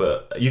 yeah.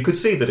 But you could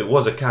see that it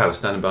was a cow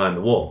standing behind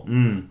the wall.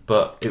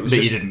 But it was But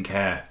just you didn't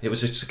care. It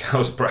was just a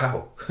cow's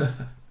brow,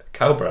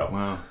 cow brow.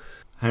 Wow.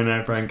 How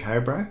now, brown cow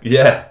brow?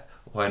 Yeah,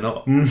 why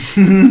not?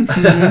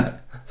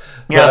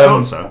 Yeah, I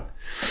thought so.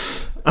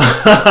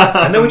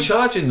 And they were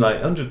charging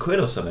like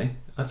 £100 or something.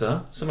 I don't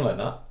know, something like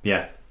that.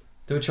 Yeah.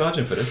 They were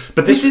charging for this.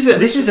 But this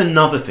is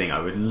another thing I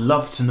would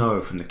love to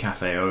know from the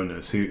cafe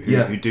owners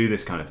who do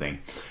this kind of thing.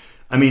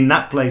 I mean,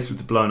 that place with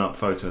the blown up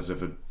photos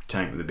of a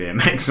tank with a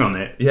BMX on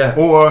it, Yeah.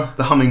 or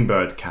the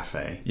Hummingbird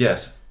Cafe.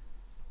 Yes.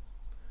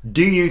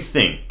 Do you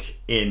think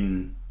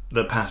in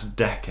the past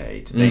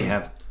decade they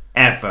have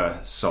ever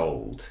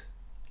sold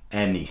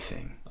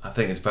anything? I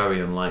think it's very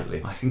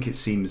unlikely. I think it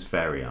seems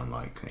very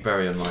unlikely.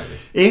 Very unlikely.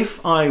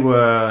 If I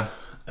were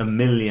a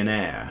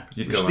millionaire,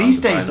 You'd which go these around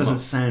and buy days them doesn't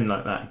up. sound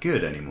like that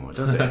good anymore,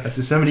 does it? Because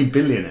there's so many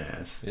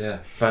billionaires. Yeah.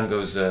 Van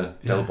Gogh's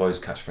Del Boy's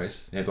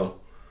catchphrase. Yeah, go on.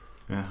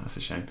 Yeah, that's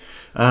a shame.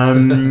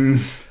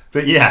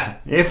 But yeah,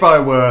 if I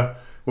were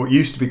what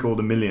used to be called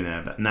a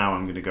millionaire, but now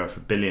I'm going to go for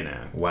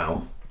billionaire.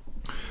 Wow.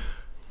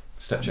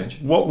 Step change.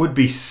 What would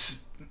be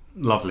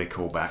lovely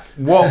callback?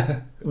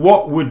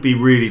 What would be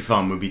really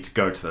fun would be to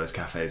go to those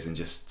cafes and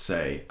just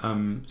say,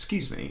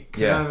 "Excuse me,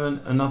 can I have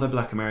another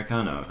black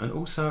Americano?" And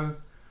also,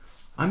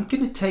 I'm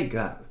going to take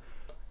that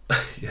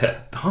Yeah.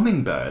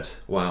 hummingbird.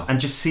 Wow. And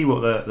just see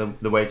what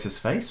the waiter's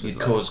face was You'd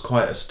like. cause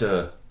quite a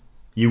stir.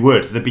 You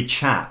would. There'd be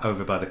chat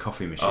over by the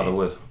coffee machine. Oh, there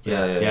would.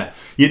 Yeah.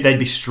 They'd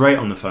be straight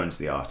on the phone to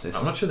the artist.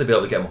 I'm not sure they'd be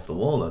able to get them off the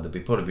wall though.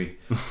 They'd probably be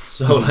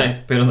so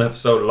like been on there for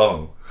so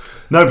long.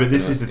 No, but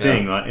this is the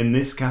thing. Like in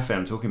this cafe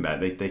I'm talking about,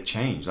 they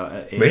change.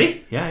 Like,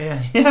 Really?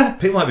 Yeah.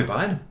 People might be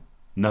buying them.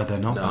 No, they're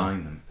not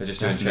buying them. They're just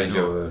doing Definitely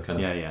changeover not.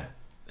 kind of Yeah.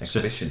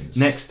 exhibitions.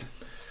 Next,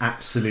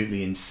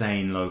 absolutely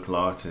insane local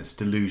artist,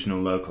 delusional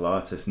local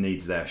artist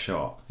needs their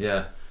shot.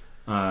 Yeah.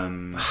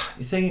 Um,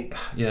 You think?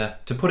 Yeah.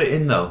 To put it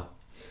in though,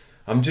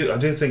 I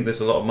do think there's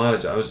a lot of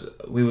mileage. I was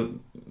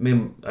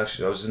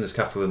in this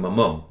cafe with my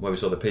mum where we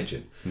saw the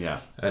pigeon. yeah.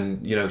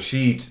 And you know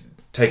she'd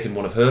taken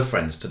one of her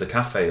friends to the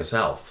cafe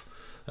herself,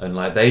 and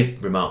like they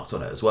remarked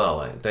on it as well.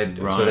 Like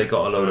so they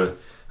got a load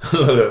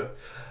of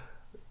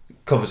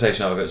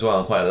conversation out of it as well,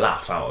 and quite a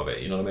laugh out of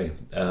it. You know what I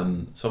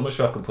mean? So I'm not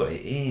sure I can put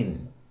it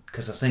in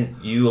because I think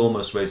you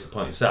almost raised the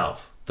point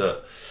yourself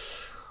that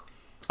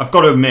I've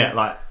got to admit,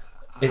 like,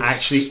 it's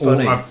actually,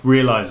 funny. I've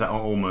realised that I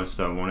almost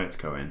don't want it to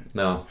go in.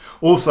 No.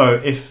 Also,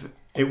 if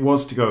it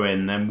was to go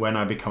in, then when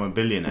I become a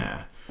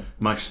billionaire,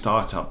 my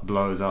startup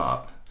blows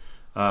up.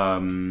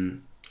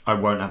 I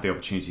won't have the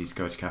opportunity to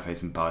go to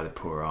cafes and buy the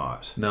poor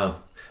art. No.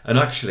 And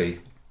actually,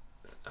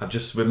 I've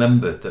just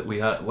remembered that we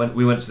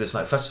went to this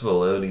like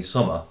festival early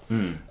summer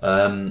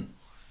on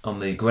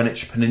the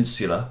Greenwich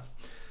Peninsula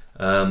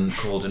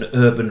called an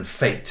Urban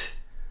Fete.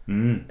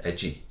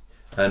 Edgy.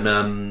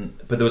 And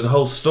but there was a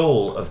whole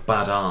stall of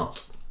bad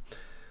art.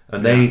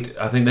 And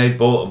I think they'd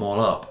bought them all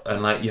up,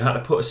 and like you had to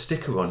put a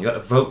sticker on. You had to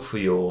vote for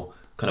your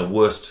kind of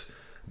worst.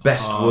 You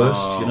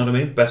know what I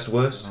mean? Best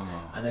worst.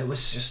 And it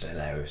was just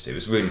hilarious. It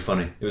was really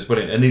funny. It was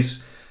brilliant. And the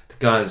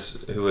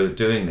guys who were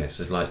doing this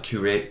had like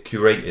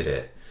curated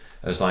it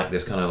as like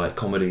this kind of like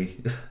comedy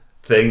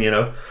thing, you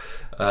know.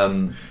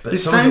 But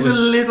This some of sounds it was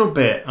a little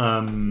bit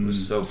so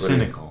brilliant.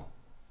 cynical.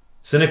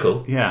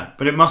 Cynical. Yeah,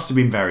 but it must have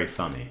been very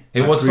funny.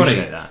 It was funny.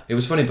 That. It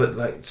was funny, but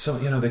like, so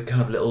the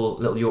kind of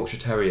little Yorkshire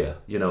Terrier,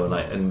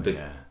 and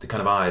the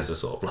kind of eyes are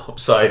sort of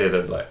lopsided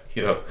and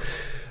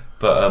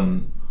but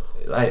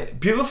like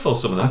beautiful,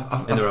 some of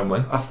them in their own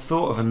way. I've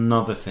thought of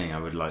another thing I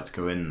would like to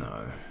go in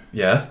though.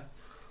 Yeah.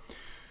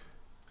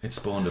 It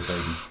spawned a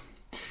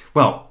baby.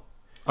 Well,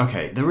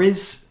 okay, there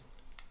is.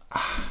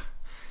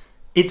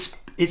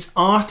 It's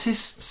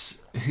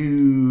artists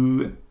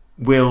who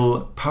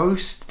will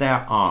post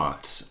their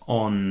art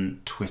on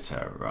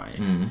Twitter, right?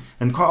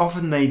 And quite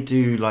often they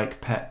do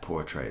like pet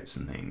portraits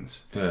and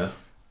things. Yeah.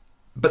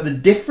 But the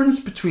difference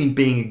between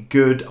being a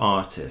good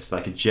artist,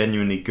 like a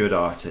genuinely good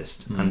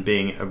artist, and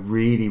being a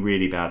really,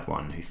 really bad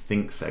one who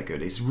thinks they're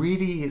good is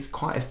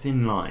quite a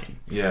thin line.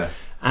 Yeah.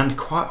 And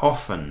quite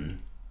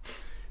often,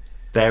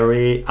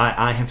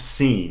 I have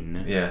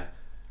seen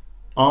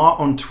art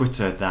on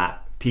Twitter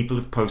that people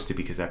have posted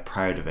because they're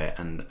proud of it,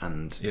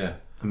 and yeah.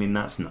 I mean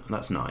that's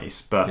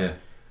nice, but yeah.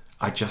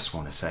 I just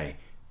want to say,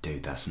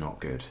 dude, that's not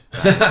good.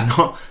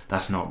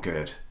 That's not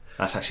good.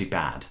 That's actually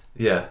bad.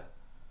 Yeah.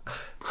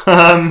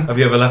 Have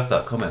you ever left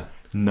that comment?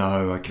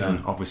 No, I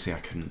couldn't. No. Obviously, I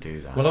couldn't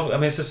do that. Well, I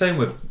mean, it's the same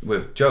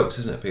with jokes,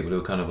 isn't it? People who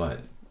are kind of like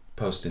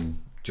posting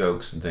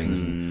jokes and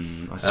things.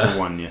 I saw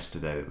one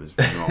yesterday that was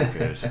not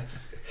good.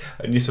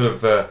 And you sort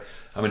of,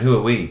 I mean, who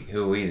are we?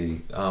 Who are we,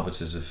 the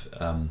arbiters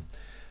of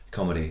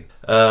comedy?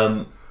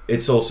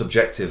 It's all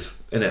subjective,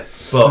 isn't it?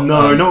 But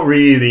no, not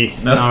really.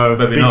 No,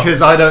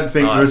 because not. I don't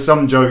think there are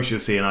some jokes you'll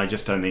see, and I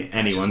just don't think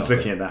anyone's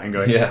looking at that and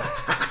going,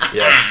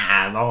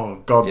 yeah,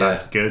 oh God,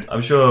 that's good.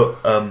 I'm sure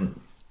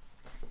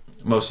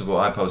most of what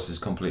I post is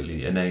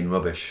completely inane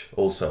rubbish.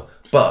 Also,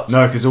 but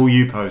no, because all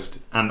you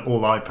post and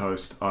all I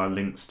post are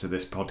links to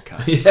this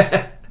podcast.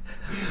 Yeah,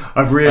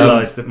 I've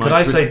realised that my. Could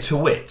I say to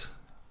wit?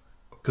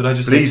 Could I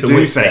just Please say to wit?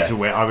 Please do say to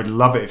wit. I would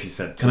love it if you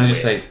said to wit. Can I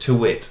just say to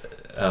wit?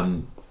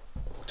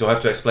 Do I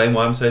have to explain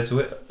why I'm saying to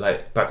it?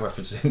 Like, back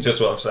referencing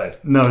just what I've said?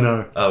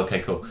 No. Oh, okay,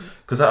 cool.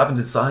 Because that happened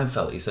in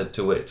Seinfeld. He said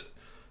to it.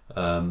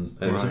 And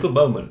it was a good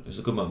moment.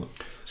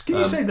 Can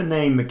you say the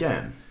name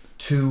again?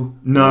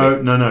 No.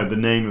 The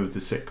name of the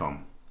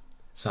sitcom.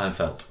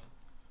 Seinfeld.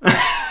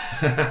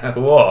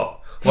 What?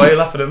 Why are you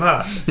laughing at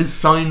that? It's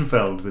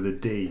Seinfeld with a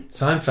D.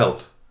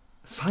 Seinfeld.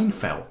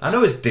 I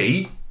know it's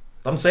D.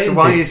 I'm saying so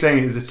why D. are you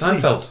saying it's a T?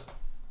 Seinfeld.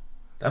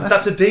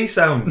 That's a D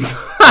sound.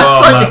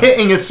 That's like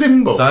hitting a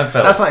cymbal.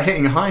 Seinfeld. That's like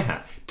hitting a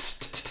hi-hat.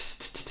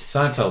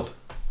 Seinfeld.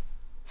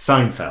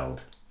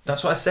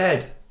 That's what I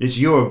said. It's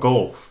your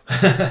golf.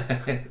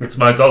 It's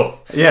my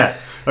golf. Yeah.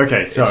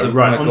 Okay, so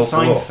on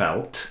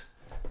Seinfeld,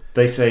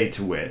 they say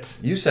to wit.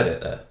 You said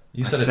it there.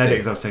 I said it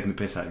because I was taking the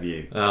piss out of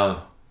you.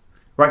 Oh.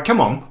 Right,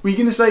 come on. Were you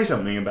going to say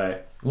something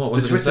about what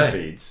was the Twitter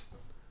feeds?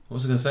 What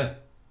was I going to say?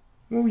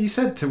 Well, you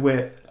said to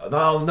wit.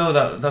 Oh, no,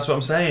 that's what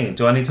I'm saying.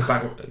 Do I need to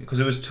back...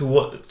 Because it was to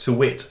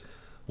wit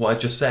what I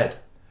just said.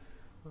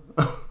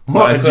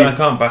 I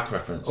can't back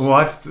reference. Well,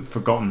 I've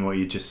forgotten what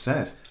you just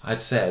said. I'd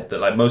said that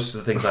like most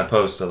of the things I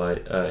post are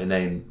like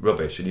inane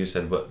rubbish, and you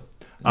said, but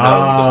no,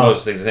 because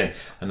most things are inane.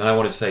 And then I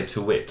wanted to say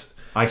to wit.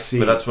 I see.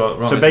 But that's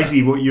wrong. So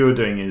basically what you're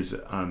doing is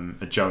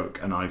a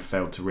joke, and I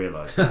failed to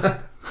realise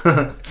that.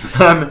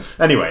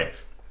 Anyway.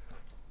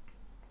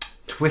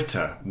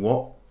 Twitter,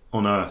 what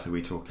on earth are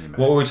we talking about?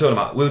 What were we talking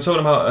about? We were talking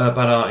about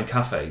bad art in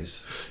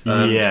cafes.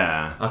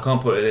 Yeah. I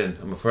can't put it in,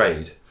 I'm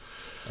afraid.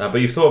 But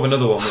you've thought of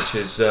another one, which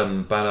is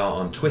bad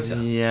art on Twitter.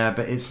 Yeah,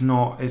 but it's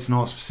not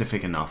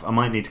specific enough. I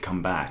might need to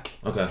come back.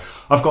 Okay.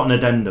 I've got an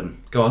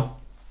addendum. Go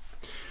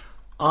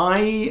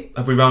on.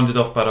 Have we rounded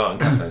off bad art in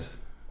cafes?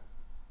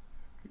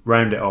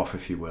 Round it off,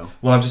 if you will.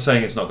 Well, I'm just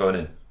saying it's not going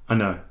in. I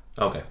know.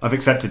 Okay. I've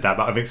accepted that,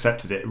 but I've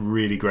accepted it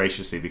really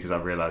graciously because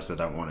I've realised I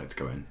don't want it to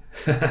go in.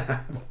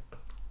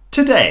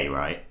 Today,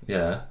 right?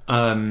 Yeah.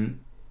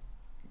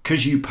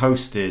 Because you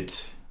posted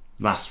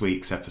last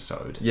week's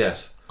episode.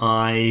 Yes.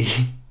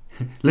 I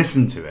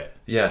listened to it.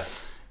 Yeah.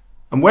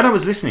 And when I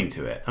was listening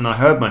to it, and I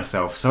heard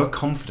myself so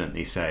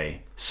confidently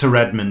say, Sir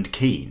Edmund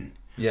Kean.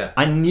 Yeah.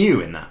 I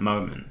knew in that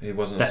moment he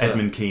wasn't that a sir.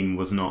 Edmund Kean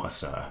was not a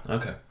sir.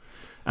 Okay.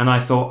 And I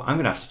thought, I'm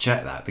going to have to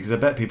check that because I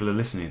bet people are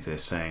listening to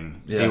this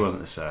saying he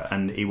wasn't a sir.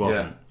 And he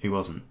wasn't. Yeah. He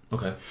wasn't.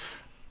 Okay.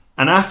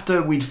 And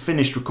after we'd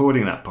finished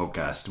recording that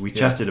podcast, we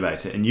chatted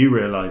about it, and you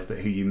realised that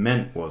who you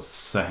meant was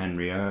Sir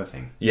Henry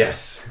Irving.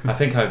 Yes, I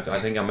think I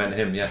meant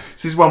him. Yeah,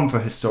 this is one for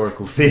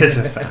historical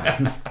theatre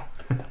fans.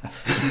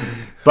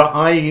 But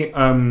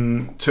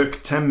I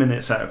took 10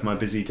 minutes out of my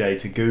busy day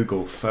to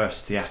Google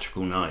first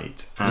theatrical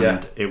night,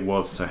 and it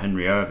was Sir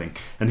Henry Irving,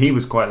 and he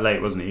was quite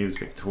late, wasn't he? He was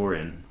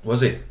Victorian.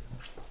 Was he?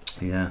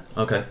 Yeah.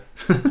 Okay.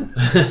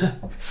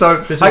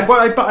 So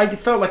I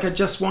felt like I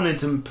just wanted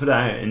to put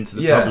out into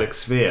the public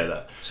sphere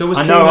that. So was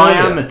I Kean know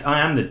earlier? I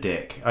am the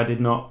dick.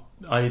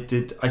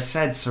 I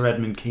said Sir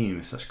Edmund Kean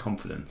with such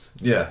confidence.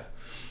 Yeah.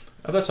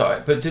 Oh, that's all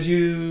right. But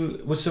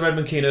was Sir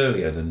Edmund Kean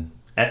earlier than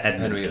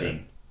Henry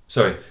Kean?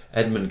 Sorry,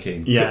 Edmund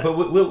Kean. Yeah. But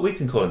we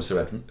can call him Sir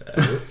Edmund.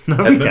 No,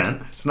 Edmund. We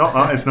can't. It's not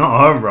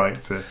our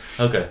right to.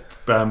 Okay.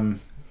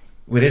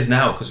 It is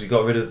now because we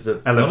got rid of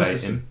the elevate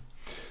system. him.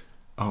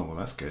 Oh, well,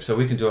 that's good. So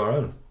we can do our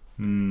own.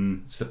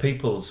 It's the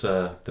people's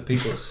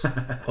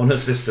honour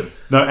system.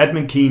 No,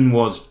 Edmund Kean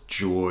was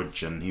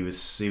Georgian. He was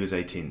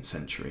 18th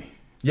century.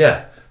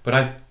 Yeah, but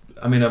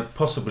I mean, I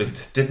possibly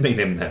did mean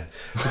him then,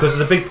 because there's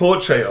a big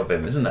portrait of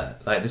him, isn't there?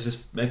 Like, this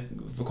is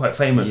quite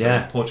famous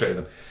portrait of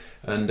him,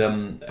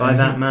 and by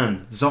that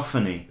man,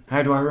 Zoffany.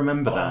 How do I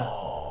remember that?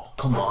 Oh,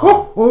 come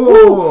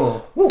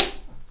on!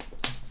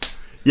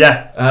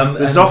 Yeah,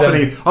 the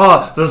Zoffany.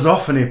 The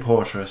Zoffany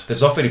portrait. The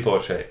Zoffany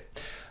portrait,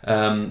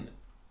 and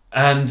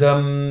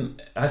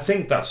I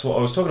think that's what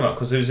I was talking about,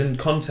 because it was in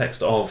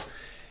context of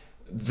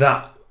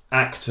that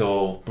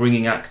actor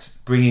bringing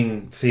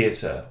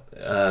theatre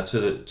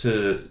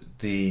to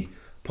the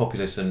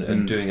populace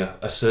and doing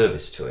a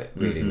service to it,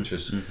 really, which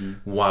was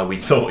why we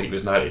thought he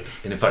was knighted.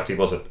 And in fact, he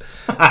wasn't.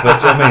 But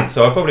do you know what I mean?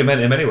 So I probably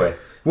meant him anyway.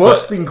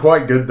 What's been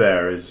quite good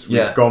there is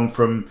we've gone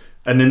from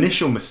an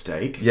initial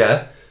mistake,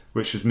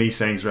 which was me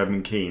saying to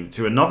Edmund Kean,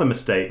 to another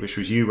mistake, which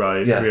was you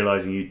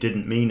realising you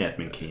didn't mean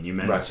Edmund Kean, you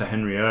meant Sir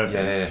Henry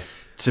Irving.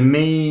 To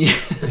me,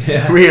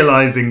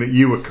 realising that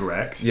you were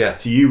correct,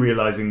 to you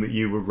realising that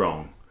you were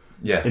wrong.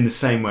 Yeah. In the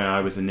same way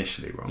I was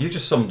initially wrong. You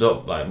just summed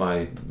up like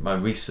my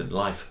recent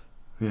life.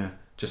 Yeah.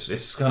 Just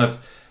it's kind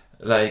of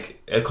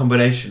like a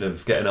combination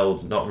of getting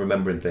old, not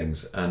remembering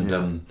things,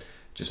 and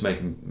just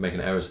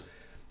making errors.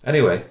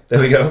 Anyway, there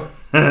we go.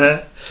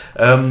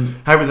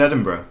 How was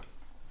Edinburgh?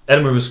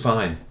 Edinburgh was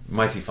fine,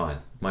 mighty fine.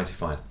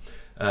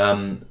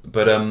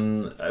 But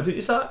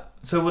is that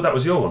so? Well, that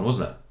was your one,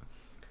 wasn't it?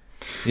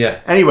 Yeah.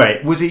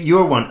 Anyway, was it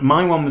your one?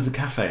 My one was the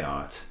cafe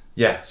art.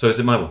 Yeah. So is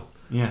it my one?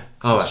 Yeah.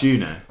 Oh, it's you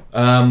now.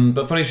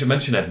 But funny you should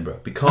mention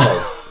Edinburgh,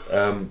 because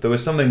there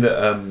was something that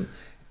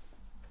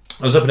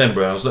I was up in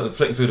Edinburgh. I was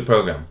flicking through the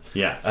programme.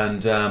 Yeah.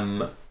 And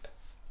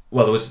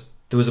well, there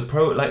was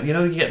a like, you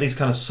know, you get these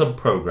kind of sub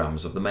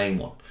programs of the main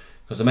one,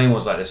 because the main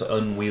one's like this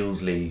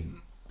unwieldy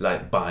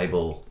like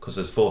Bible, because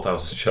there's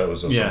 4,000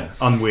 shows or something.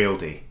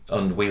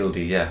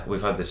 Unwieldy. Yeah,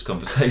 we've had this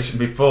conversation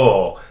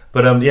before,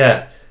 but so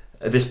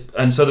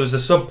there was a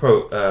sub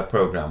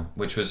program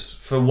which was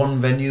for one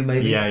venue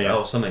maybe,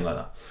 or something like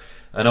that.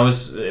 And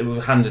we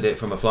handed it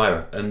from a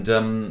flyer, and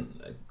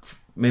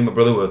me and my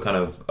brother were kind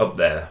of up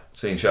there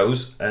seeing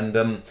shows,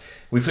 and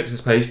we flicked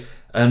this page,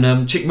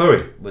 and Chick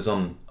Murray was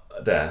on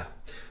there,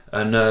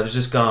 and there's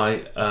this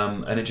guy,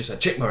 and it just said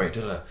Chick Murray,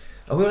 and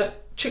we were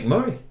like, Chick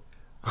Murray,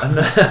 and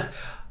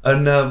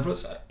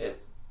brother's like,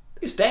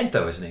 he's dead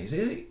though, isn't he?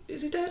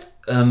 Is he dead?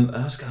 And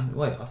I was going,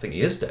 wait, I think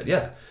he is dead,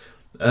 yeah.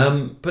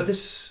 But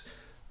this,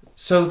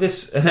 and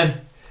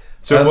then.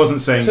 So it wasn't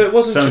saying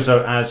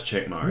so-and-so as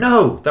Chick Murray?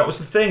 No, that was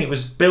the thing. It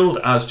was billed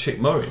as Chick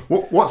Murray.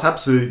 What's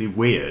absolutely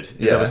weird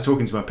is I was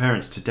talking to my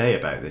parents today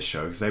about this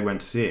show, because they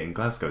went to see it in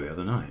Glasgow the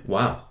other night.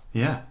 Wow.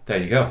 Yeah. There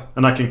you go.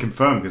 And I can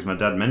confirm, because my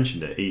dad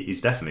mentioned it,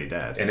 he's definitely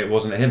dead. And it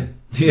wasn't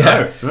him.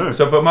 Yeah. No.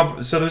 So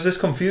there was this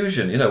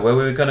confusion, you know, where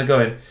we were kind of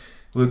going,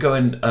 is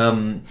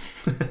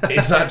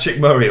that Chick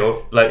Murray,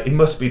 or like, he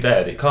must be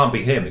dead? It can't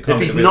be him. It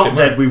can't if he's not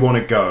dead, we want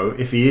to go.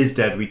 If he is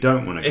dead, we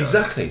don't want to go.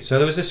 Exactly. So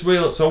there was this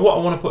real. So what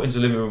I want to put into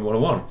Living Room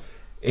 101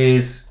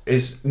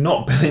 is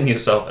not billing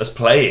yourself as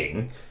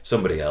playing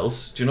somebody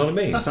else. Do you know what I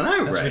mean? That's an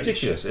outrage. That's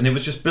ridiculous. And it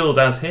was just billed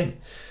as him.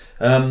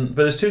 But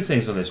there's two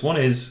things on this. One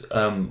is,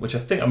 which I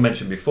think I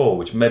mentioned before,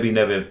 which maybe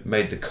never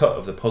made the cut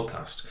of the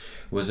podcast,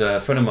 was a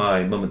friend of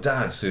my mum and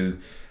dad's who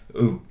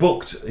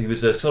booked. He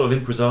was a sort of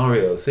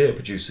impresario, theatre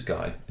producer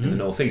guy in the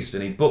Northeast,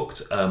 and he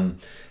booked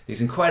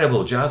these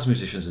incredible jazz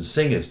musicians and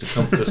singers to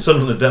come to the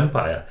Sunderland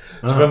Empire.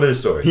 Do you remember this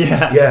story?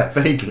 Yeah,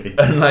 vaguely.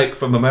 And like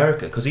from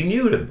America, because he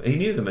knew them,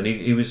 and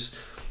he was,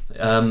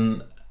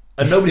 and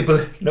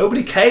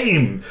nobody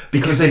came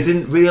because they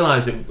didn't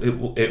realise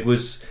it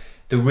was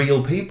the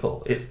real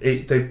people.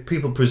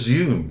 People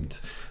presumed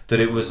that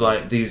it was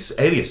like these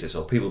aliases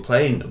or people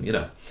playing them, you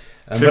know.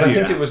 But I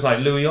think it was like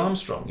Louis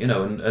Armstrong, you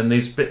know, and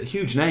these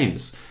huge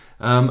names,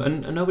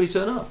 and nobody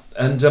turned up.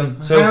 And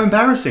so how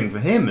embarrassing for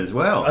him as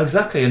well.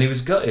 Exactly, and he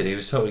was gutted. He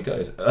was totally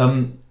gutted.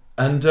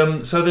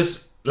 So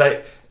there's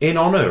like, in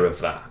honour of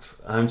that,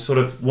 I'm sort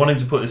of wanting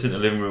to put this into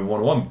Living Room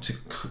 101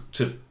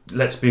 to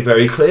let's be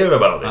very clear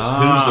about this.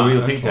 Who's the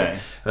real people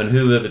and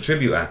who are the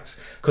tribute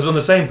acts? Because on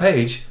the same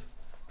page,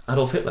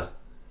 Adolf Hitler.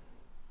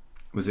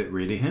 Was it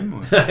really him?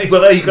 Or?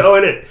 Well, there you go,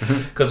 innit?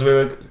 Because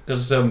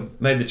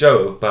made the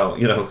joke about,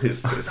 you know,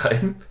 is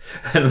him,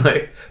 and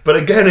like, but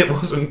again, it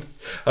wasn't.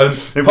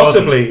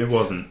 It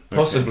wasn't.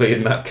 Possibly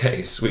in that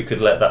case, we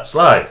could let that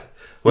slide.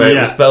 Where it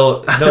was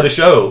spelled. No, the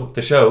show.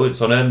 It's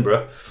on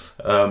Edinburgh.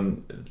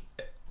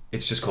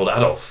 It's just called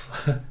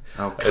Adolf.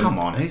 Oh come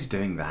on, who's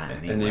doing that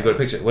anyway? And you've got a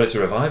picture. Well, it's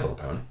a revival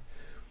apparently,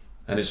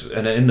 and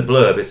in the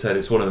blurb it said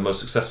it's one of the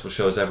most successful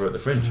shows ever at the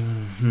Fringe.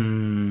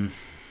 Mm-hmm.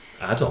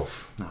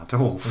 Adolf.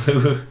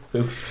 Who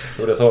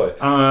would have thought it?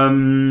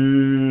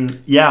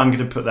 Yeah, I'm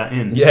going to put that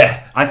in.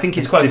 Yeah, I think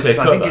it's quite clear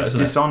cut, I think it's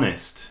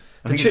dishonest.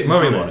 I think Chick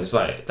Murray one is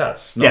like,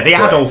 that's not. Yeah, the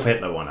Adolf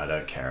Hitler one I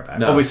don't care about.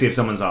 No. Obviously, if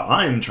someone's like,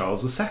 I'm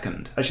Charles II.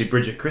 Actually,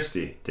 Bridget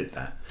Christie did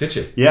that. Did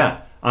she? Yeah.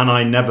 And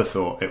I never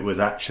thought it was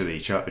actually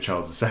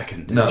Charles II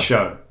in No. the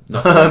show.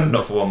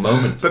 Not for one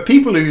moment. But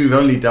people who've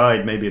only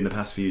died maybe in the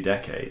past few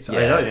decades,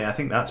 Yeah. I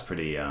think that's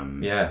pretty...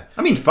 Yeah.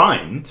 I mean,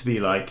 fine to be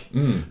like...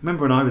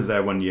 Remember when I was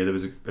there one year, there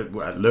was it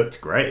looked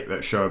great,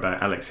 a show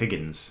about Alex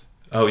Higgins.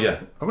 Oh, yeah.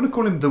 I want to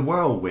call him the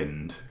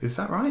Whirlwind. Is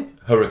that right?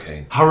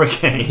 Hurricane.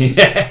 Hurricane.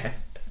 Yeah.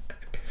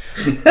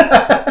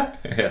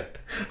 Yeah.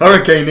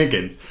 Hurricane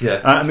Higgins.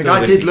 Yeah, And the still guy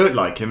windy. did look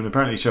like him, and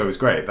apparently the show was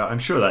great, but I'm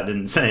sure that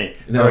didn't say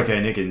No.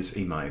 Hurricane Higgins.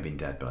 He might have been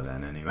dead by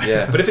then anyway.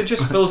 Yeah, but if it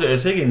just spelled it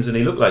as Higgins and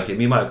he looked like him,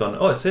 you might have gone,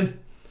 oh, it's him.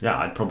 Yeah,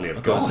 I'd probably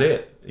have Go and gone. see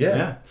it.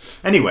 Yeah.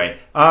 Anyway,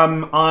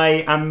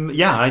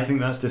 I think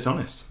that's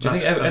dishonest. Do you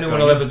think That's anyone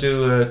going will in. ever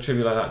do a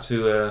tribute like that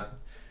to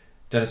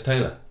Dennis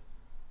Taylor?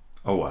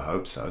 Oh, I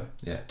hope so.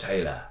 Yeah,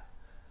 Taylor.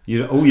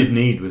 All you'd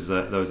need was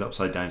those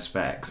upside down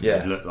specs. And Yeah.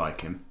 you'd look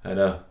like him. I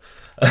know.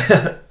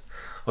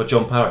 Or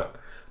John Parrott.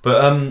 But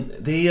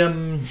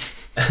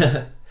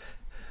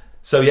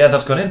so yeah,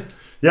 that's gone in.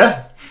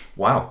 Yeah,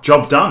 Wow.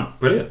 job done.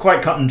 Brilliant.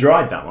 Quite cut and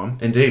dried, that one.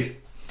 Indeed.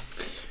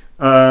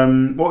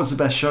 What was the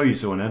best show you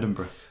saw in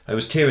Edinburgh? It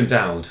was Kieran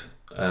Dowd,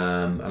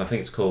 and I think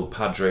it's called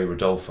Padre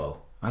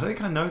Rodolfo. I don't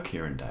think I know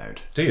Kieran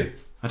Dowd. Do you?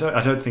 I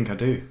don't think I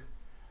do.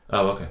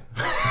 Oh, okay.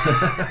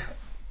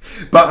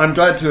 But I'm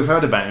glad to have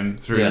heard about him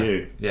through Yeah.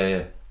 you. Yeah,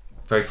 yeah.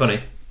 Very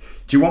funny.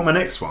 Do you want my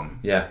next one?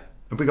 Yeah.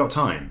 Have we got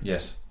time?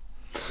 Yes.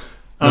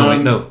 No,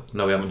 wait, no,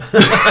 we haven't.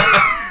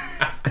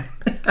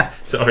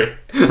 Sorry.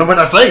 And when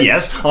I say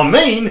yes, I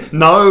mean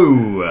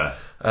no.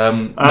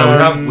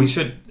 No, we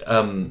should.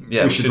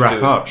 Yeah, we should wrap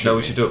do, up, No, shouldn't we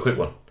we? should do a quick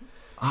one.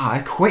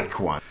 A quick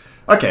one.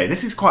 Okay,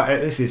 this is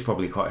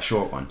probably quite a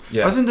short one.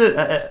 Yeah. I was in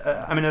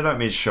I don't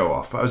mean to show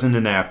off, but I was in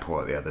an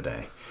airport the other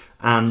day,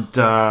 and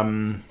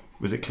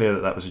was it clear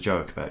that was a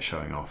joke about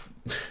showing off?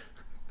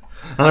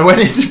 And I went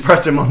into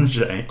Pret a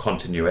Manger.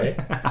 Continue.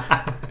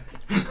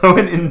 I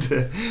went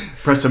into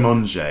Pret a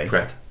Manger.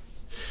 Pret.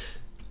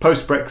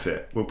 Post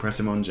Brexit, will Pret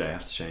a Manger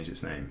have to change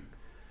its name?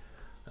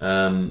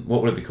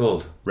 What would it be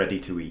called? Ready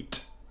to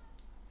eat.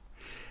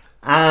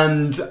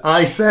 And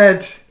I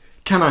said,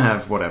 can I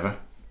have whatever?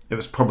 It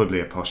was probably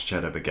a posh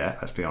cheddar baguette,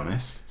 let's be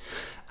honest.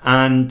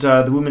 And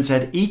the woman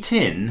said, eat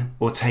in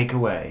or take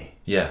away.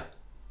 Yeah.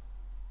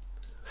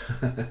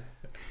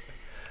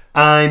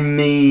 I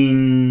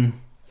mean,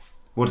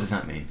 what does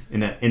that mean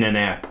in an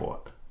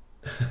airport?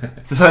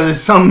 So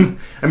there's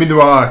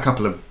there are a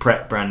couple of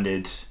Pret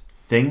branded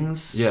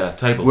things. Yeah.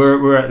 Tables.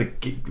 We're at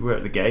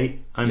the gate.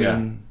 I mean,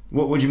 Yeah.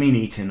 what do you mean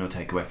eat in or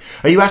take away?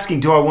 Are you asking,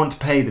 do I want to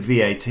pay the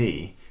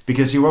VAT?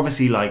 Because you're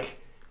obviously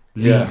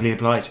legally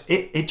obliged.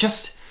 It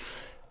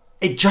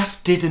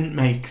just didn't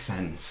make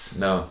sense.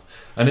 No.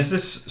 And is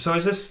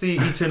this the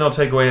eat in or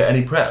take away at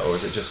any Pret, or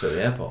is it just at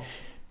the airport?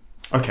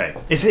 Okay,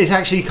 it's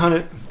actually kind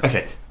of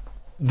okay.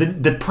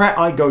 The Pret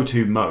I go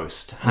to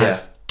most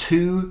has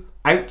 2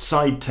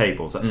 outside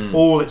tables. That's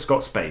all it's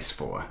got space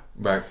for.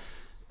 Right.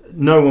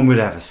 No one would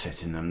ever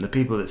sit in them. The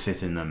people that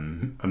sit in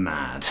them are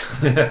mad.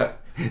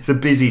 It's a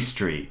busy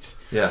street.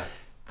 Yeah.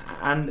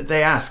 And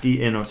they ask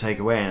eat in or take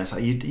away, and it's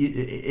like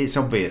it's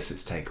obvious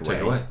it's take away.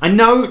 Take away. I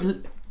know.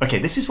 Okay,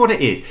 this is what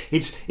it is.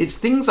 It's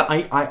things that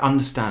I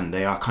understand.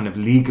 They are kind of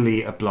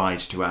legally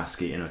obliged to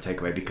ask eat in or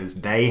take away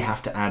because they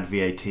have to add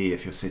VAT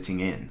if you're sitting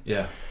in.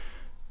 Yeah.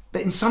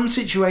 But in some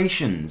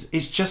situations,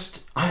 it's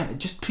just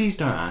please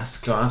don't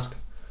ask. Can I ask?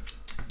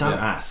 Don't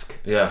Yeah. ask.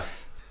 Yeah.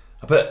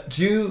 But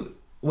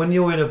when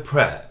you're in a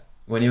Pret,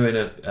 when you're in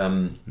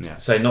a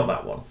say not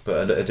that one,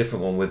 but a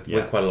different one with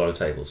quite a lot of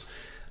tables,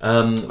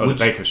 The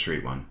Baker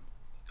Street one.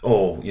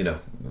 or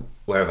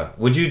wherever,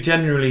 would you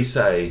generally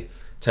say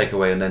take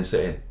away and then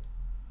sit in?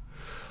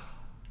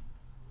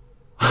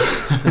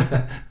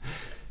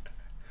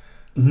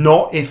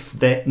 Not if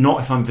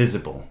I'm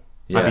visible.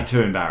 I'd Yeah. be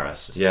too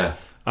embarrassed. Yeah.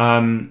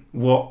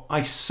 What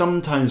I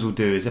sometimes will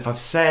do is if I've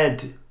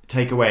said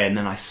take away and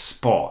then I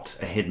spot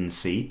a hidden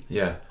seat,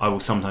 Yeah. I will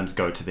sometimes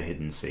go to the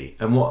hidden seat.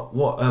 And what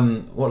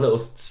little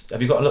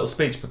have you got a little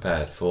speech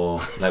prepared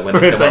for like when Or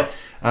they if come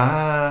they-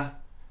 up?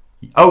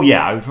 Oh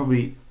yeah, I would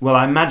probably. Well,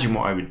 I imagine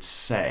what I would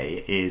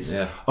say is,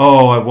 Yeah.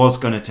 "Oh, I was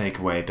going to take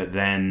away, but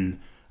then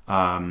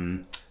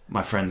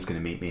my friend's going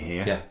to meet me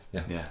here."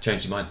 Yeah.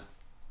 Change your mind.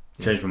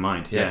 Change my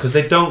mind. Yeah, Yeah, because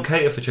they don't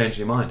cater for changing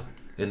your mind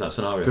in that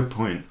scenario. good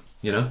point.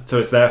 You know. So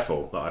it's their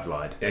fault that I've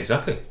lied.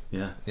 Exactly.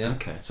 Yeah. Yeah.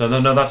 Okay. So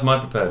no, that's my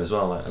prepared as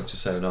well. Like, I'll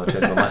just say no, I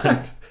changed my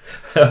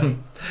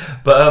mind.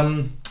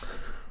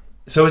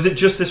 So is it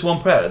just this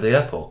one Pret at the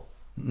airport?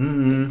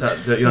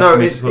 That you're No, asking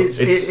me it's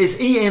to put-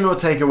 it's eat in or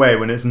take away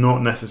when it's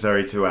not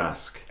necessary to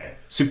ask.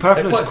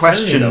 Superfluous They're quite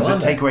questions friendly though, at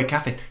aren't they? takeaway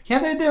cafes. Yeah,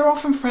 they're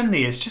often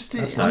friendly. It's just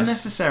That's nice.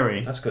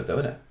 unnecessary. That's good though,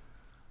 isn't it?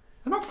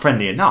 They're not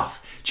friendly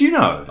enough. Do you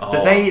know Oh,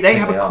 that I they think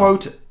have they a are.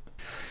 quota?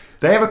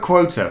 They have a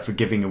quota for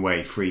giving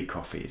away free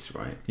coffees,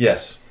 right?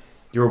 Yes,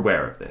 You're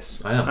aware of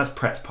this. I am. That's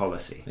Pret's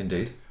policy.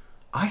 indeed.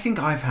 I think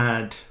I've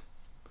had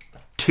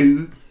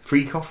 2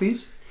 free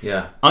coffees.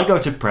 Yeah. I go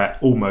to Pret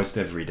almost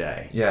every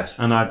day. Yes.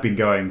 And I've been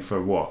going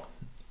for what?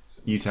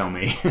 You tell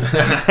me.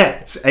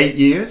 It's 8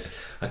 years.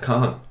 I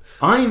can't.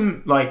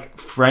 I'm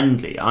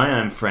friendly. I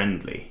am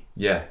friendly.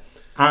 Yeah.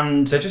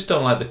 And They just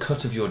don't like the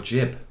cut of your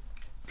jib.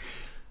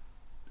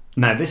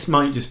 now this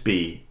might just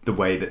be the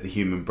way that the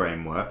human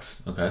brain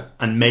works. Okay.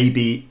 And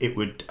maybe it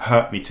would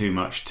hurt me too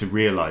much to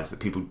realise that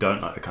people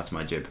don't like the cut of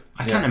my jib.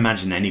 I can't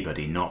imagine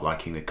anybody not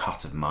liking the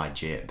cut of my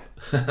jib.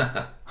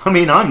 I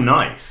mean, I'm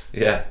nice.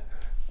 Yeah.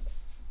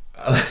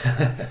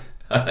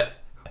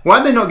 Why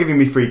are they not giving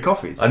me free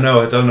coffees? I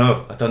don't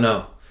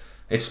know.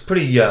 It's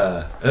pretty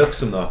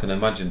irksome though, I can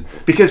imagine.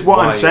 Because what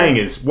Why, I'm saying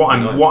is, what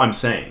I'm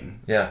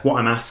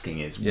asking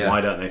is, why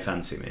don't they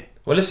fancy me?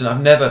 Well, listen,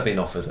 I've never been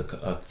offered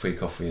a free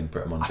coffee in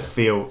Brit a Monday.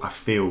 I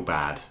feel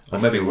bad. Or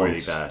maybe I feel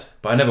once, really bad.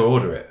 but I never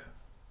order it.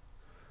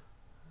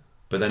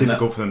 But It's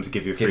difficult for them to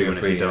give you a free one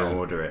if you don't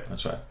order it.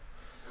 That's right.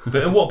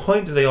 But at what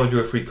point do they order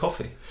you a free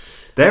coffee?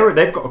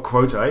 They've got a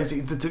quota.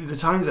 The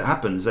times it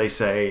happens, they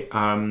say,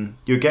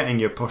 you're getting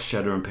your posh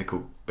cheddar and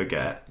pickle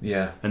baguette.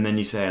 Yeah. And then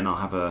you say, and I'll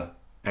have a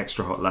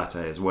extra hot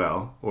latte as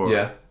well. Or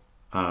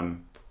a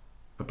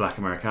black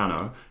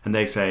Americano. And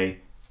they say,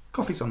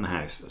 coffee's on the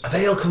house.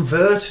 They'll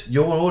convert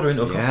your order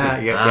into a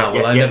coffee.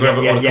 I never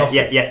ever order coffee.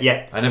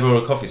 Yeah. I never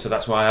order coffee, so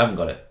that's why I haven't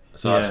got it.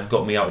 So that's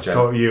got me out of jail.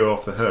 Got you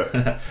off the hook.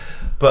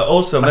 But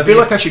also, maybe I feel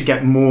like I should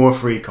get more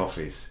free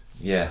coffees.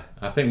 Yeah,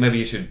 I think maybe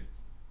you should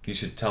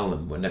tell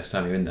them when next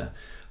time you're in there.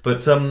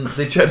 But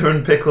the cheddar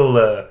and pickle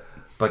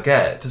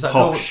baguette, does that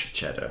posh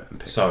cheddar and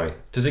pickle? Sorry,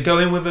 does that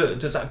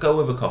go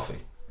with a coffee?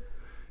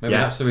 Maybe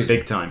that's the reason.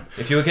 Big time.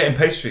 If you were getting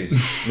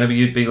pastries, maybe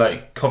you'd be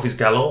like coffees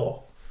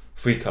galore,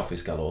 free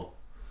coffees galore.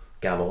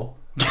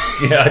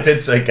 Yeah, I did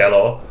say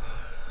galore.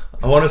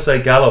 I want to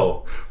say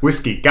galore.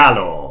 Whiskey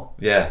galore.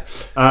 Yeah,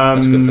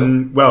 that's a good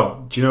film.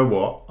 Well, do you know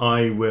what?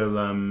 I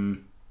will.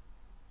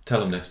 Tell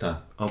them next time.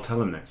 I'll tell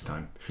them next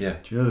time. Yeah.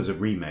 Do you know there's a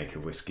remake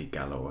of Whiskey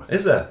Galore?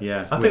 Is there?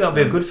 Yeah. I think that'd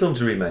be a good film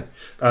to remake.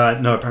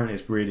 No, apparently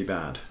it's really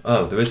bad.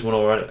 Oh, there is one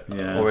already.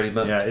 Yeah. Already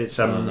made. Yeah, it's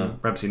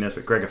Ramsey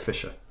Nesbitt, Gregor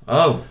Fisher.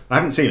 Oh. I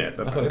haven't seen it,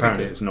 but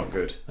apparently it's not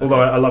good.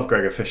 Although I love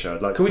Gregor Fisher,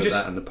 I'd like to put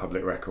that in the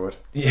public record.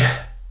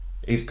 Yeah,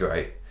 he's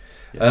great.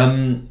 Yeah.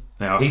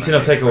 Eating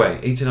or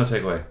takeaway. Eating or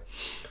takeaway.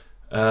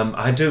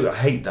 I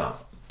hate that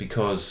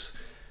because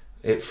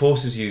it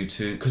forces you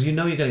to, because you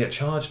know you're going to get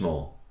charged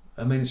more.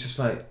 I mean, it's just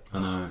like, I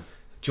know.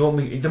 Do you want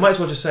me? They might as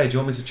well just say, "Do you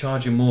want me to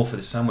charge you more for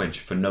the sandwich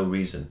for no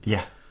reason?"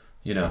 Yeah.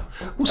 You know.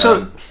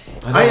 Also,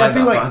 I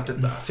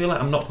feel like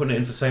I'm not putting it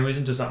in for the same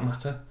reason. Does that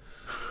matter?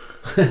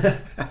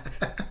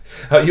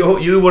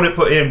 you want it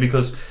put in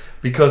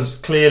because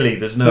clearly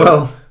there's no.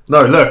 Well,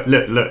 no. Look.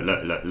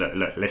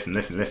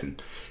 Listen.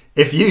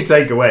 If you eat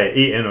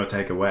in or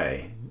take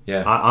away.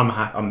 Yeah,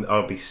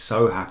 I'll be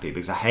so happy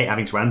because I hate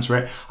having to answer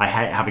it. I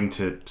hate having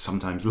to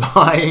sometimes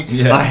lie.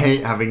 Yeah. I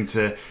hate having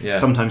to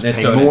sometimes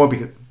pay more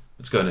because.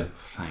 Let's go in.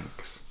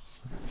 Thanks.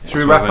 Should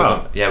we wrap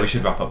up? Yeah, we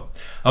should wrap up.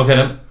 Okay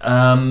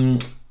then.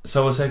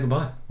 So we'll say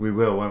goodbye. We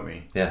will, won't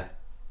we? Yeah.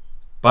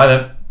 Bye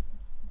then.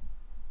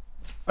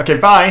 Okay,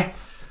 bye.